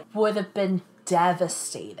woman, like, would have been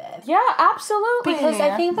devastated. Yeah, absolutely. Because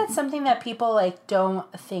I think that's something that people, like, don't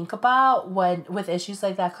think about when with issues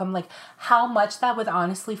like that come, like, how much that would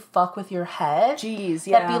honestly fuck with your head. Jeez,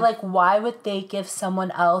 yeah. That'd be like, why would they give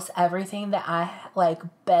someone else everything that I, like,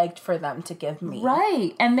 begged for them to give me?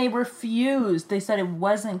 Right. And they refused. They said it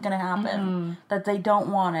wasn't gonna happen. Mm-hmm. That they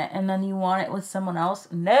don't want it. And then you want it with someone else?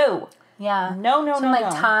 No. Yeah. No.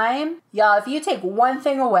 Time, y'all, if you take one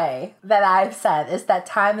thing away that I've said, is that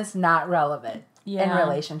time is not relevant in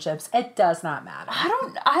relationships. It does not matter.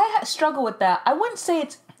 I struggle with that. I wouldn't say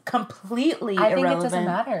it's completely irrelevant. I think it doesn't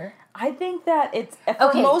matter. I think that it's,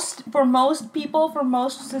 for most people, for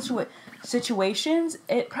most situations,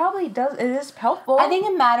 it probably does, it is helpful. I think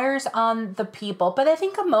it matters on the people, but I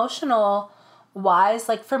think emotional wise,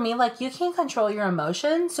 like, for me, like, you can't control your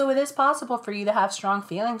emotions, so it is possible for you to have strong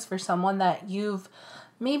feelings for someone that you've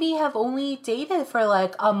maybe have only dated for,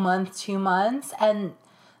 like, a month, 2 months, and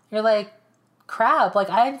you're like, crap, like,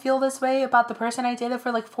 I feel this way about the person I dated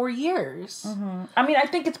for, like, 4 years. Mm-hmm. I mean, I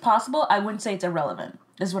think it's possible. I wouldn't say it's irrelevant,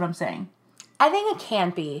 is what I'm saying. I think it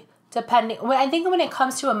can be. Depending, I think when it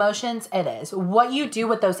comes to emotions, it is. What you do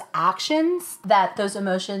with those actions that those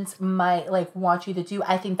emotions might, like, want you to do,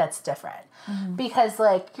 I think that's different. Mm-hmm. Because,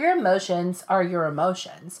 like, your emotions are your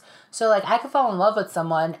emotions. So, like, I could fall in love with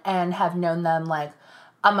someone and have known them, like,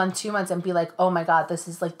 a month, 2 months, and be like, oh my God, this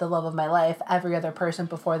is, like, the love of my life. Every other person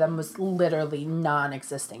before them was literally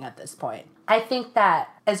non-existing at this point. I think that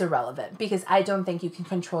is irrelevant because I don't think you can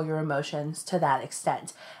control your emotions to that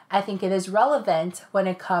extent. I think it is relevant when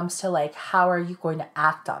it comes to, like, how are you going to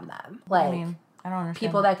act on them? Like, I mean, I don't understand.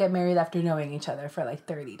 People that get married after knowing each other for, like,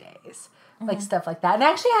 30 days. Mm-hmm. Like, stuff like that. And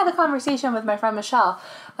I actually had a conversation with my friend Michelle.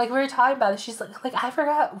 Like, we were talking about it. She's like, I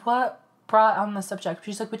forgot what brought on the subject.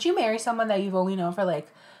 She's like, would you marry someone that you've only known for, like,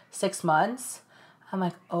 6 months? I'm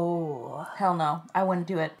like, oh. Hell no. I wouldn't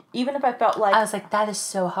do it. Even if I felt like... I was like, that is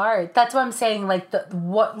so hard. That's what I'm saying. Like,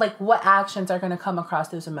 what actions are going to come across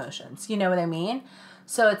those emotions? You know what I mean?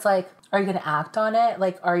 So it's like, are you going to act on it?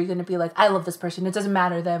 Like, are you going to be like, I love this person. It doesn't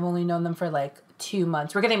matter that I've only known them for, like, 2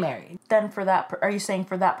 months. We're getting married. Then for that... Are you saying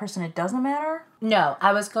for that person it doesn't matter? No.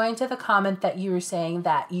 I was going to the comment that you were saying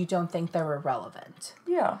that you don't think they're irrelevant.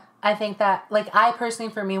 Yeah. I think that, like, I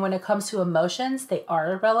personally, for me, when it comes to emotions, they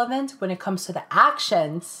are irrelevant. When it comes to the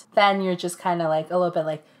actions, then you're just kind of, like, a little bit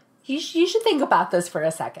like, you should think about this for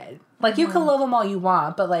a second. Like, you can love them all you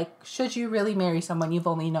want, but, like, should you really marry someone you've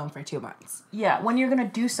only known for 2 months? Yeah, when you're going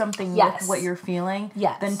to do something with what you're feeling,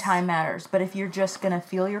 then time matters. But if you're just going to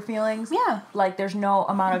feel your feelings, like, there's no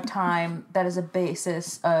amount of time that is a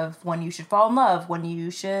basis of when you should fall in love, when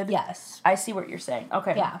you should... Yes. I see what you're saying.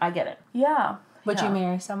 Okay, I get it. Yeah. Would you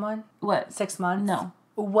marry someone? What? 6 months? No.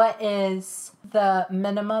 what is the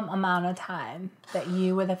minimum amount of time that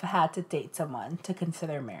you would have had to date someone to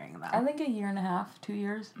consider marrying them? I think 1.5 years, 2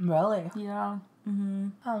 years. Really? Yeah. Mm-hmm.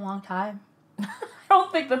 A long time. I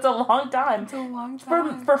don't think that's a long time. It's a long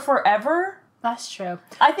time. For forever? That's true.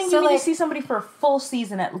 I think you need to see somebody for a full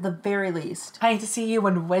season at the very least. I need to see you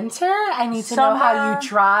in winter. I need to know how you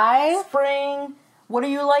drive. Spring. What do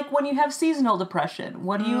you like when you have seasonal depression?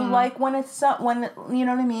 What do you like when it's when you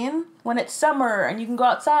know what I mean? When it's summer and you can go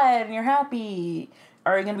outside and you're happy.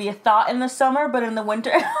 Are you gonna be a thought in the summer, but in the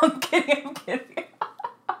winter? I'm kidding.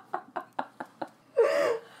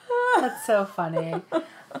 That's so funny.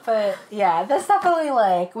 But yeah, that's definitely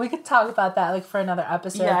like, we could talk about that like for another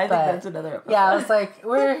episode. Yeah, I think that's another episode. Yeah, I was like,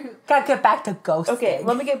 we're gotta get back to ghosting. Okay,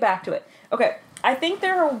 let me get back to it. Okay, I think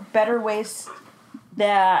there are better ways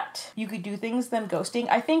that you could do things than ghosting.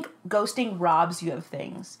 I think ghosting robs you of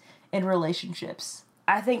things in relationships.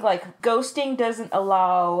 I think like ghosting doesn't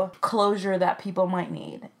allow closure that people might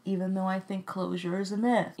need, even though I think closure is a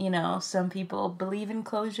myth. You know, some people believe in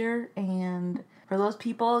closure, and for those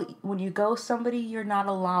people, when you ghost somebody, you're not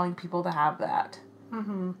allowing people to have that.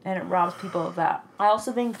 Mm-hmm. And it robs people of that. I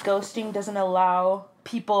also think ghosting doesn't allow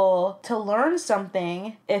people to learn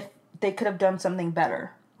something if they could have done something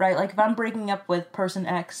better, right? Like if I'm breaking up with person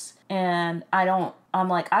X and I don't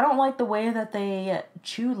like the way that they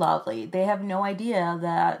chew loudly. They have no idea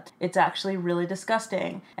that it's actually really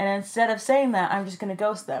disgusting. And instead of saying that, I'm just going to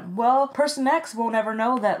ghost them. Well, person X won't ever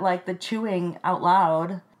know that like the chewing out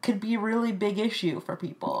loud could be a really big issue for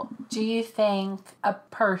people. Do you think a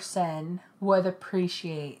person would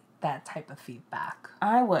appreciate that type of feedback?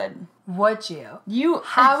 I would. Would you?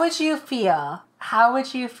 How would you feel? How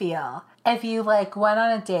would you feel if you like went on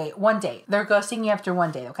a date, one date, they're ghosting you after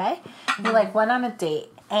one date, okay? You like went on a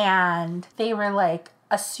date and they were like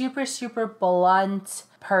a super, super blunt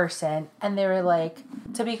person and they were like,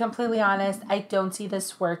 to be completely honest, I don't see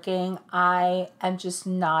this working. I am just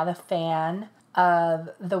not a fan of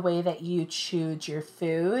the way that you chewed your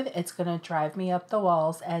food. It's gonna drive me up the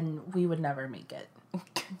walls and we would never make it.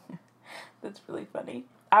 That's really funny.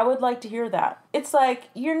 I would like to hear that. It's like,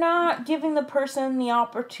 you're not giving the person the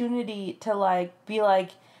opportunity to like, be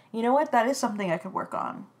like, you know what, that is something I could work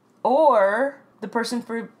on. Or the person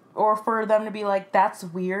for them to be like, that's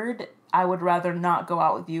weird. I would rather not go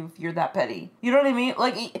out with you if you're that petty. You know what I mean?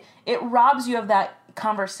 Like, it robs you of that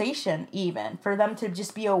conversation, even for them to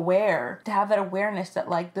just be aware, to have that awareness that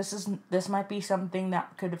like this might be something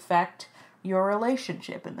that could affect your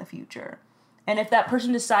relationship in the future. And if that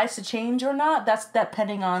person decides to change or not, that's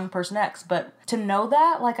depending on person X. But to know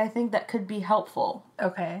that, like, I think that could be helpful.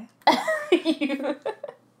 Okay.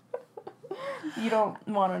 You don't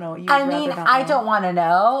want to know. I don't want to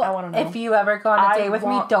know. I want to know. If you ever go on a date with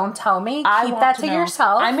me, don't tell me. Keep that to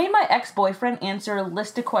yourself. I made my ex-boyfriend answer a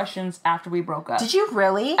list of questions after we broke up. Did you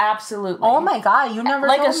really? Absolutely. Oh my God, you never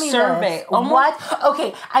told me like a survey. This. What?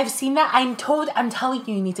 Okay, I've seen that. I'm telling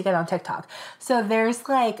you need to get on TikTok. So there's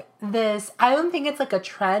like this, I don't think it's like a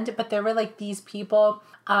trend, but there were like these people,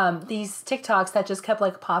 these TikToks that just kept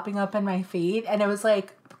like popping up in my feed. And it was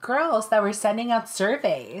like girls that were sending out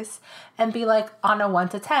surveys and be like, on a 1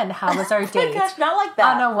 to 10, how was our date? Oh my gosh, not like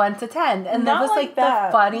that. On a 1 to 10. And that was like the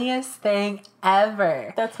funniest thing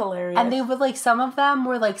ever. That's hilarious. And they would like, some of them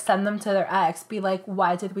were like, send them to their ex, be like,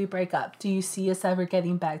 why did we break up? Do you see us ever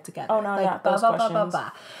getting back together? Oh no, like, not those questions.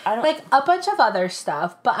 I don't, like a bunch of other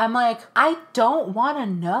stuff, but I'm like, I don't want to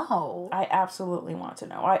know. I absolutely want to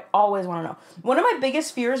know. I always want to know. One of my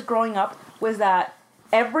biggest fears growing up was that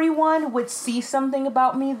everyone would see something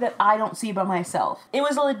about me that I don't see about myself. It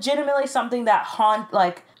was legitimately something that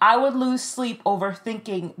I would lose sleep over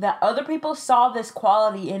thinking that other people saw this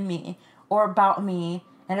quality in me or about me,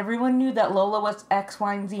 and everyone knew that Lola was X,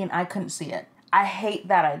 Y, and Z, and I couldn't see it. I hate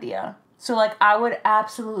that idea. So, like, I would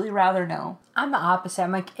absolutely rather know. I'm the opposite.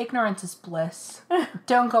 I'm like, ignorance is bliss.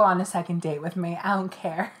 Don't go on a second date with me. I don't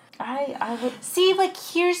care. I would... See, like,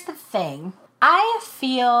 here's the thing. I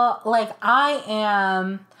feel like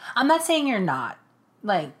I'm not saying you're not,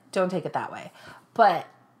 like, don't take it that way, but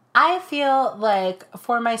I feel like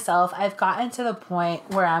for myself, I've gotten to the point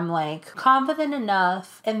where I'm like confident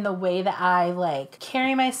enough in the way that I like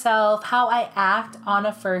carry myself, how I act on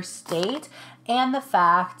a first date, and the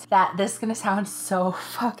fact that this is going to sound so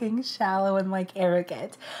fucking shallow and like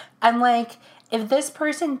arrogant. I'm like, if this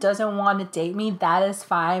person doesn't want to date me, that is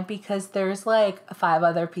fine, because there's like 5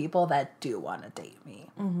 other people that do want to date me.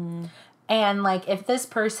 Mm-hmm. And like, if this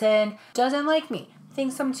person doesn't like me,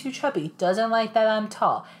 thinks I'm too chubby, doesn't like that I'm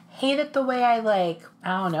tall, hated the way I, like,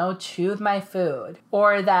 I don't know, chewed my food.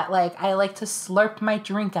 Or that, like, I like to slurp my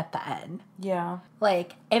drink at the end. Yeah.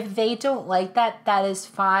 Like, if they don't like that, that is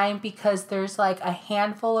fine because there's, like, a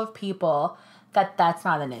handful of people that's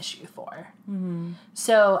not an issue for. Mm-hmm.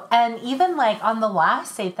 So, and even, like, on the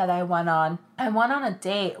last date that I went on a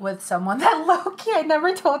date with someone that low-key, I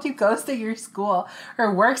never told you, goes to your school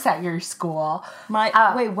or works at your school.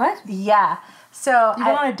 Wait, what? Yeah. So you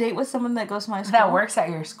went on a date with someone that goes to my school? That works at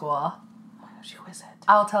your school. Oh my gosh, who is it?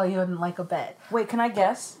 I'll tell you in, like, a bit. Wait, can I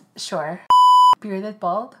guess? Sure. Bearded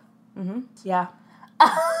bald? Mm-hmm. Yeah.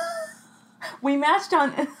 We matched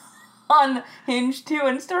on Hinge too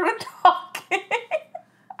and started talking.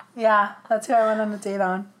 Yeah, that's who I went on a date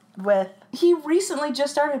with. He recently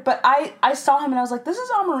just started, but I saw him and I was like, this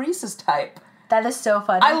is Maurice's type. That is so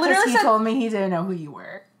funny. I literally he told me he didn't know who you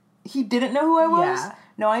were. He didn't know who I was? Yeah.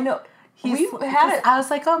 No, I know. I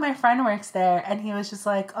was like, oh, my friend works there. And he was just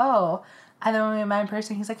like, oh. And then when we met in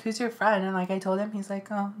person, he's like, who's your friend? And, like, I told him, he's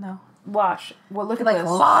like, oh, no. Watch. Well, look at like, this.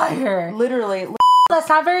 Liar. Literally. That's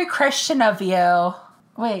not very Christian of you.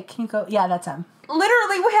 Wait, can you go? Yeah, that's him.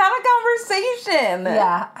 Literally, we had a conversation.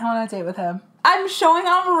 Yeah, I want to date with him. I'm showing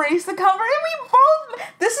Maurice the cover, and we both.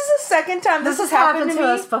 This is the second time this has happened to me.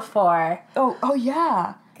 us before. Oh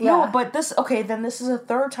yeah. Yeah. No, but then this is the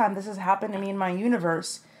third time this has happened to me in my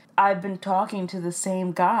universe. I've been talking to the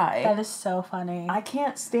same guy. That is so funny. I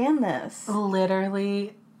can't stand this.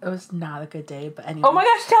 Literally, it was not a good day, but anyway. Oh my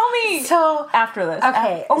gosh, tell me! So, after this.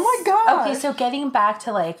 Okay. Oh my gosh. Okay, so getting back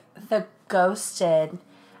to, like, the ghosted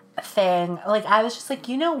thing, like, I was just like,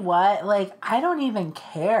 you know what? Like, I don't even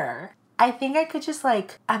care. I think I could just,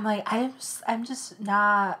 like, I'm just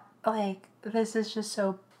not, like, this is just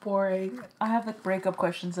so boring. I have, like, breakup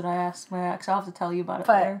questions that I asked my ex. I'll have to tell you about it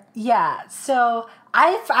But, later. yeah, so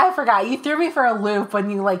I forgot. You threw me for a loop when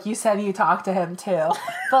you said you talked to him, too.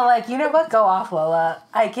 But, like, you know what? Go off, Lola.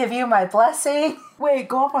 I give you my blessing. Wait,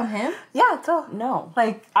 go off on him? Yeah, go. No.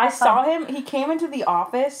 Like, I saw him. He came into the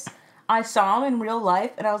office. I saw him in real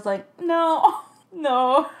life, and I was like, no.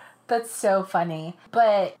 That's so funny.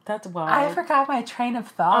 But that's wild. I forgot my train of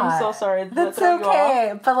thought. I'm so sorry. That's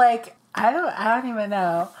okay. But, like, I don't even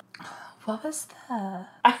know. What was the...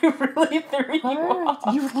 I really threw you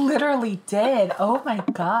off. You literally did. Oh my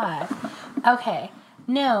god. Okay.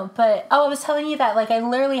 No, but... Oh, I was telling you that, like, I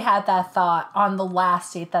literally had that thought on the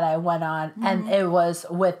last date that I went on, and it was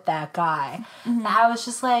with that guy. Mm-hmm. I was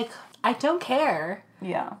just like, I don't care.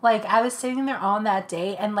 Yeah. Like, I was sitting there on that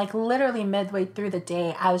date, and, like, literally midway through the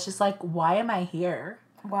day, I was just like, why am I here?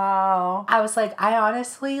 Wow. I was like, I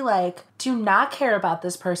honestly, like, do not care about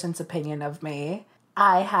this person's opinion of me.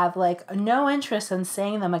 I have, like, no interest in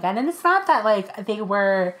seeing them again. And it's not that, like, they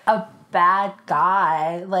were a bad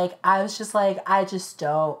guy. Like, I was just like, I just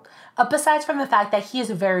don't. Besides from the fact that he is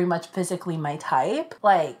very much physically my type.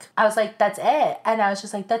 Like, I was like, that's it. And I was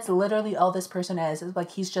just like, that's literally all this person is. It's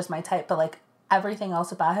like, he's just my type. But, like, everything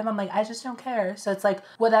else about him, I'm like, I just don't care. So it's like,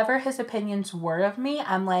 whatever his opinions were of me,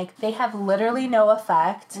 I'm like, they have literally no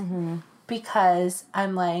effect. Mm-hmm. Because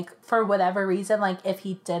I'm like, for whatever reason, like, if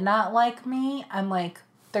he did not like me, I'm like,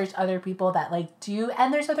 there's other people that, like, do.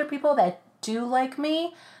 And there's other people that do like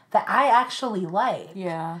me that I actually like.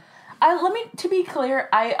 Yeah. To be clear,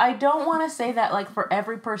 I don't want to say that, like, for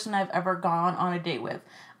every person I've ever gone on a date with,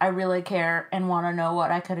 I really care and want to know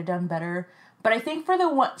what I could have done better. But I think for the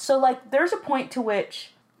one, so, like, there's a point to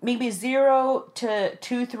which maybe 0 to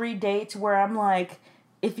 2, 3 dates where I'm like,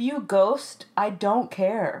 if you ghost, I don't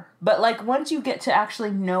care. But, like, once you get to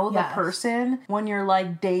actually know the person, when you're,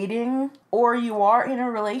 like, dating, or you are in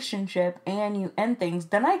a relationship and you end things,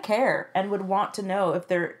 then I care and would want to know if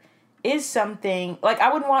there is something, like,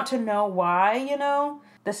 I would want to know why, you know?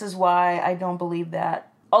 This is why I don't believe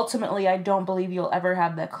that. Ultimately, I don't believe you'll ever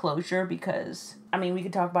have that closure because, I mean, we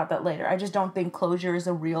could talk about that later. I just don't think closure is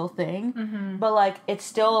a real thing. Mm-hmm. But, like,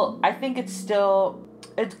 it's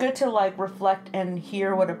good to, like, reflect and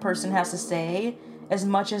hear what a person has to say as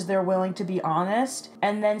much as they're willing to be honest.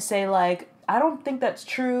 And then say, like, I don't think that's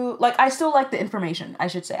true. Like, I still like the information, I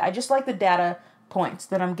should say. I just like the data points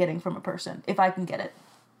that I'm getting from a person, if I can get it.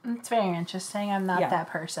 It's very interesting. I'm not that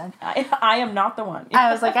person. I am not the one.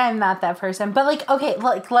 I was like, I'm not that person. But, like, okay,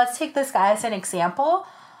 like, let's take this guy as an example.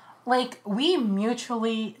 Like, we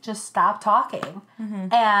mutually just stopped talking.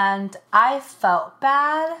 Mm-hmm. And I felt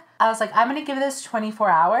bad. I was like, I'm going to give this 24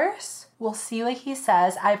 hours. We'll see what he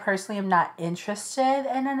says. I personally am not interested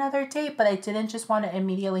in another date, but I didn't just want to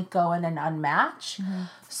immediately go in and unmatch. Mm-hmm.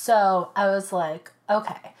 So I was like,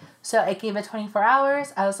 okay. So I gave it 24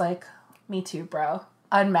 hours. I was like, me too, bro.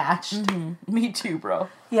 Unmatched. Mm-hmm. Me too, bro.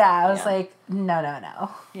 Yeah, I was like,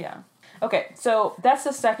 no. Yeah. Okay, so that's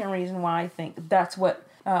the second reason why I think that's what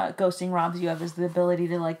ghosting robs you of, is the ability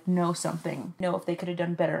to, like, know something. Know if they could have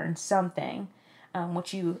done better in something,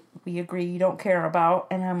 which we agree you don't care about.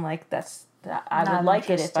 And I'm like, I would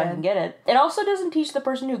like it if I can get it. It also doesn't teach the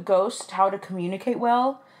person who ghosts how to communicate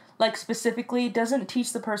well. Like, specifically, doesn't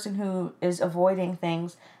teach the person who is avoiding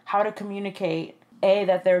things how to communicate, A,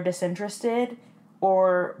 that they're disinterested,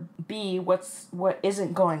 or B, what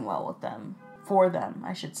isn't going well with them. For them,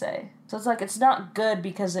 I should say. So it's like, it's not good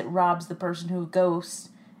because it robs the person who ghosts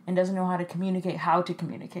and doesn't know how to communicate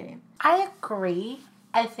I agree.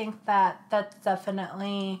 I think that that's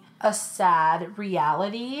definitely a sad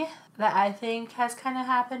reality that I think has kind of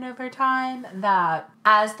happened over time, that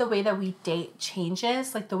as the way that we date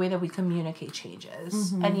changes, like the way that we communicate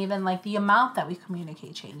changes, and even like the amount that we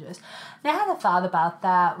communicate changes. And I had a thought about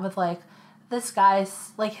that with like this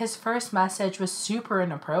guy's, like, his first message was super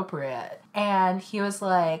inappropriate, and he was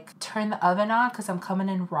like, turn the oven on because I'm coming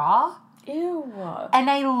in raw. Ew. And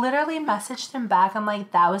I literally messaged him back. I'm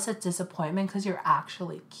like, that was a disappointment because you're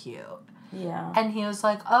actually cute. Yeah. And he was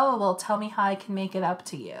like, oh, well, tell me how I can make it up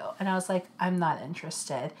to you. And I was like, I'm not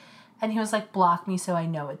interested. And he was like, block me so I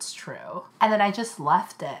know it's true. And then I just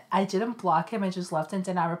left it. I didn't block him. I just left it and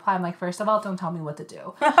did not reply. I'm like, first of all, don't tell me what to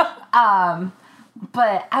do.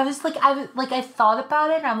 But I was like, I thought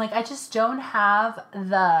about it, and I'm like, I just don't have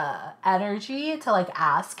the energy to, like,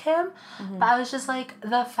 ask him. But I was just like,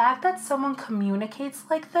 the fact that someone communicates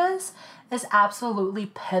like this is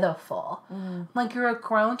absolutely pitiful. Like, you're a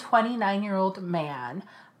grown 29-year-old man.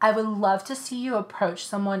 I would love to see you approach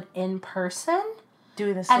someone in person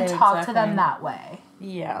Doing the same and talk exact to them thing. that way.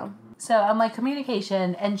 Yeah. So I'm like,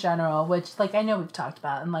 communication in general, which, like, I know we've talked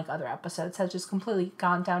about in, like, other episodes, has just completely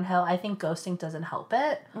gone downhill. I think ghosting doesn't help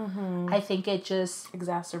it. I think it just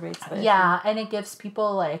exacerbates the yeah, and it gives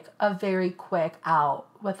people, like, a very quick out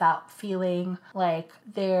without feeling like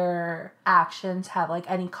their actions have, like,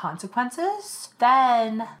 any consequences.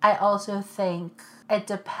 Then I also think it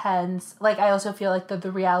depends. Like, I also feel like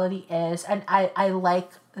the reality is, and I like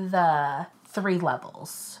the 3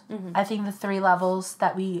 levels. I think the 3 levels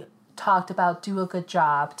that we talked about do a good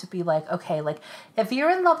job to be like, okay, like, if you're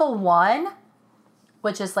in level 1,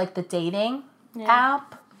 which is like the dating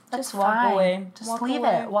app, that's just walk fine. away. Just Walk leave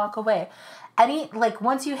away. it. Walk away. Like,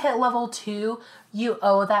 once you hit level 2, you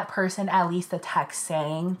owe that person at least a text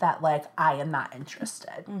saying that, like, I am not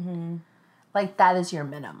interested. Like, that is your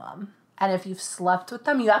minimum. And if you've slept with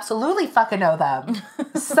them, you absolutely fucking owe them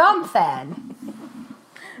something.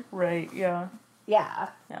 Right, yeah. Yeah.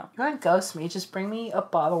 Yeah. You want to ghost me, just bring me a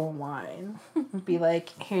bottle of wine. Be like,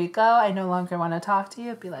 here you go. I no longer want to talk to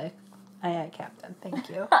you. Be like, aye, Captain. Thank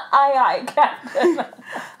you. Aye, Captain.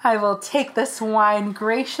 I will take this wine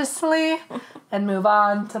graciously and move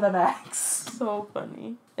on to the next. So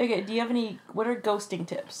funny. Okay, do you have what are ghosting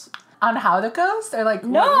tips? On how to ghost? Or, like,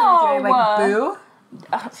 No! what are you doing?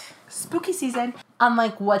 Like, boo? Spooky season. On,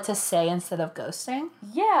 like, what to say instead of ghosting?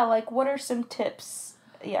 Yeah, like, what are some tips?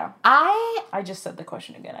 Yeah. I just said the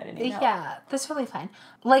question again. I didn't even know. Yeah, that's really fine.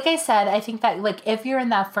 Like I said, I think that, like, if you're in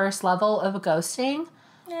that first level of ghosting,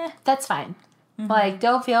 that's fine. Like,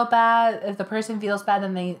 don't feel bad. If the person feels bad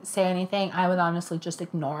and they say anything, I would honestly just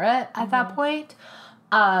ignore it at that point.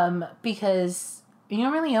 Because you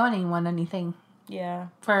don't really owe anyone anything. Yeah.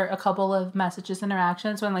 For a couple of messages,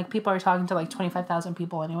 interactions, when, like, people are talking to, like, 25,000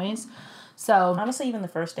 people anyways. So honestly, even the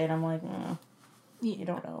first date, I'm like, you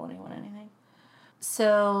don't owe anyone anything.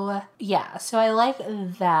 So, yeah. So I like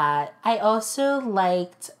that. I also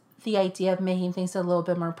liked the idea of making things a little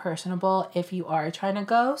bit more personable if you are trying to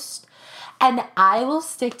ghost. And I will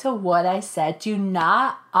stick to what I said. Do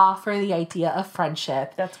not offer the idea of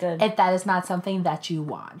friendship. That's good. If that is not something that you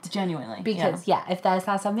want. Genuinely. Because, if that is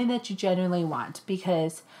not something that you genuinely want.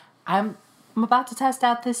 Because I'm about to test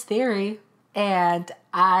out this theory. And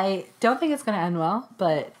I don't think it's going to end well.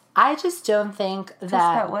 But I just don't think that... Test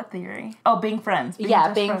out what theory? Oh, being friends.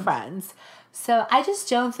 Being friends. So I just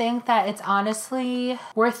don't think that it's honestly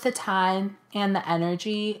worth the time and the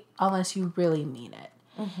energy unless you really mean it.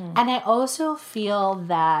 And I also feel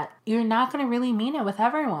that you're not going to really mean it with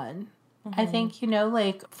everyone. I think,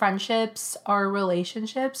 like, friendships are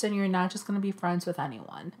relationships, and you're not just going to be friends with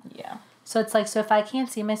anyone. Yeah. So it's like, so if I can't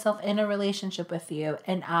see myself in a relationship with you,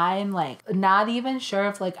 and I'm, like, not even sure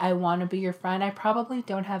if, like, I want to be your friend, I probably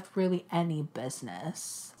don't have really any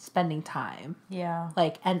business spending time. Yeah.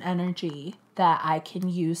 Like, and energy that I can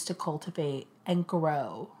use to cultivate and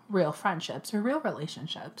grow real friendships or real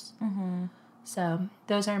relationships. So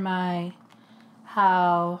those are my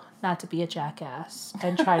how not to be a jackass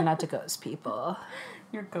and try not to ghost people.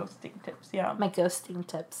 Your ghosting tips, yeah. My ghosting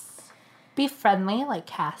tips. Be friendly like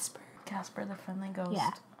Casper. Casper the Friendly Ghost.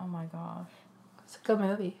 Yeah. Oh my gosh. It's a good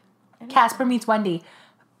movie. Casper Meets Wendy.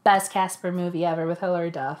 Best Casper movie ever with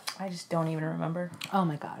Hilary Duff. I just don't even remember. Oh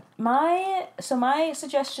my god. My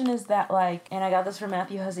suggestion is that, like, and I got this from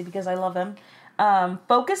Matthew Hussey because I love him,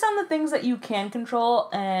 focus on the things that you can control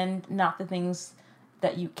and not the things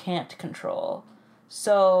that you can't control.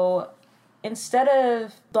 So instead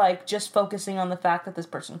of, like, just focusing on the fact that this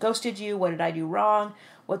person ghosted you, what did I do wrong,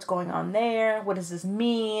 what's going on there, what does this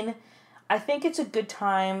mean, I think it's a good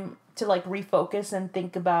time to, like, refocus and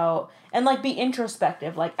think about, and, like, be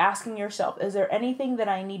introspective, like, asking yourself, is there anything that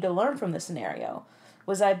I need to learn from this scenario?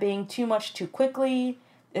 Was I being too much too quickly?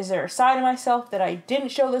 Is there a side of myself that I didn't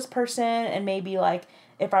show this person? And maybe, like,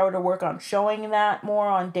 if I were to work on showing that more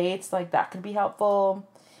on dates, like, that could be helpful.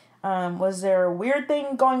 Was there a weird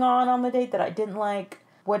thing going on the date that I didn't like?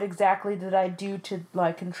 What exactly did I do to,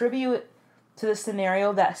 like, contribute to the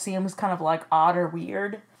scenario that seems kind of, like, odd or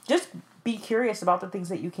weird? Just be curious about the things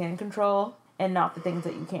that you can control and not the things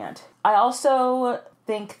that you can't. I also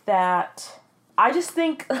think that,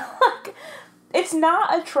 like, it's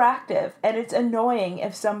not attractive and it's annoying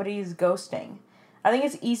if somebody's ghosting. I think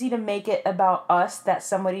it's easy to make it about us that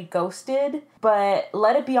somebody ghosted, but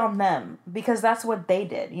let it be on them because that's what they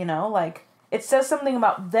did, you know? Like, it says something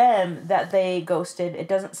about them that they ghosted. It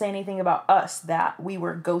doesn't say anything about us that we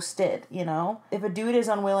were ghosted, you know? If a dude is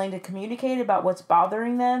unwilling to communicate about what's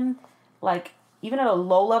bothering them, like, even at a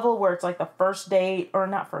low level where it's, like, the first date, or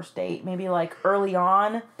not first date, maybe, like, early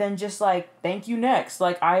on, then just, like, thank you next.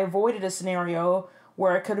 Like, I avoided a scenario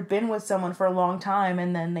where I could have been with someone for a long time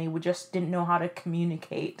and then they just didn't know how to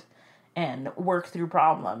communicate and work through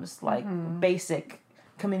problems, like, basic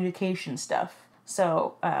communication stuff.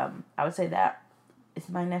 So, I would say that is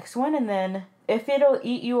my next one. And then, if it'll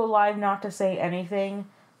eat you alive not to say anything,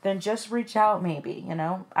 then just reach out maybe, you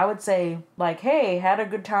know? I would say, like, hey, had a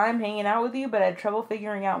good time hanging out with you, but I had trouble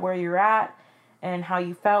figuring out where you're at and how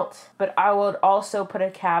you felt. But I would also put a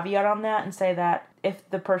caveat on that and say that if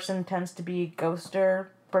the person tends to be a ghoster,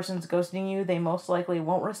 person's ghosting you, they most likely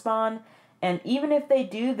won't respond. And even if they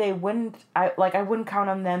do, I wouldn't count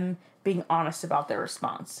on them being honest about their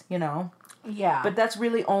response, you know? Yeah. But that's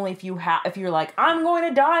really only if you're like, I'm going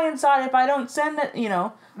to die inside if I don't send it, you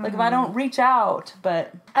know, like if I don't reach out.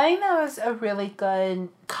 But I think that was a really good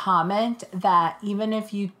comment that even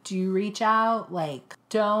if you do reach out, like,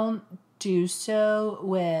 don't do so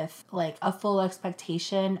with, like, a full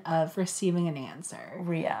expectation of receiving an answer.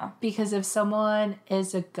 Yeah. Because if someone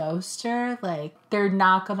is a ghoster, like, they're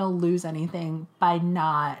not going to lose anything by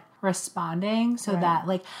not responding. So that,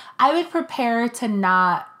 like, I would prepare to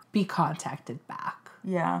not be contacted back.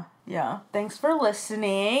 Yeah. Yeah. Thanks for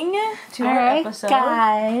listening to All our right, episode.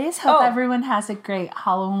 guys. Hope everyone has a great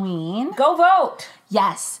Halloween. Go vote.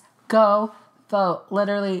 Yes. Go vote.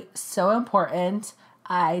 Literally so important.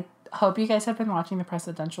 I hope you guys have been watching the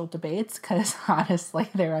presidential debates because honestly,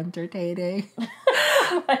 they're entertaining.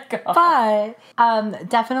 Oh my God. But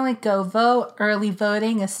definitely go vote. Early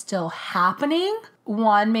voting is still happening.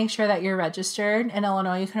 One, make sure that you're registered. In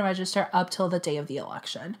Illinois, you can register up till the day of the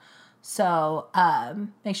election. So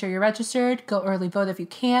make sure you're registered. Go early vote if you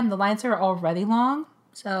can. The lines are already long,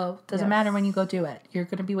 so it doesn't matter when you go do it. You're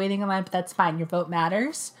going to be waiting in line, but that's fine. Your vote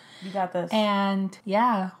matters. You got this. And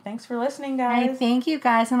yeah. Thanks for listening, guys. Right, thank you,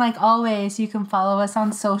 guys. And like always, you can follow us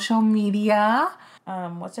on social media.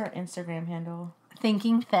 What's our Instagram handle?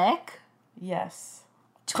 Thinking Thick. Yes.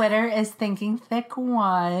 Twitter is Thinking Thick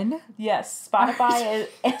 1. Yes. Spotify,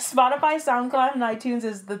 SoundCloud, and iTunes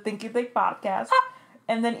is the Thinking Thick Podcast.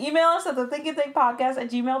 And then email us at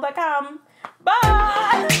thethinkingthickpodcast@gmail.com.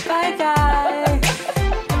 Bye! Bye, guys!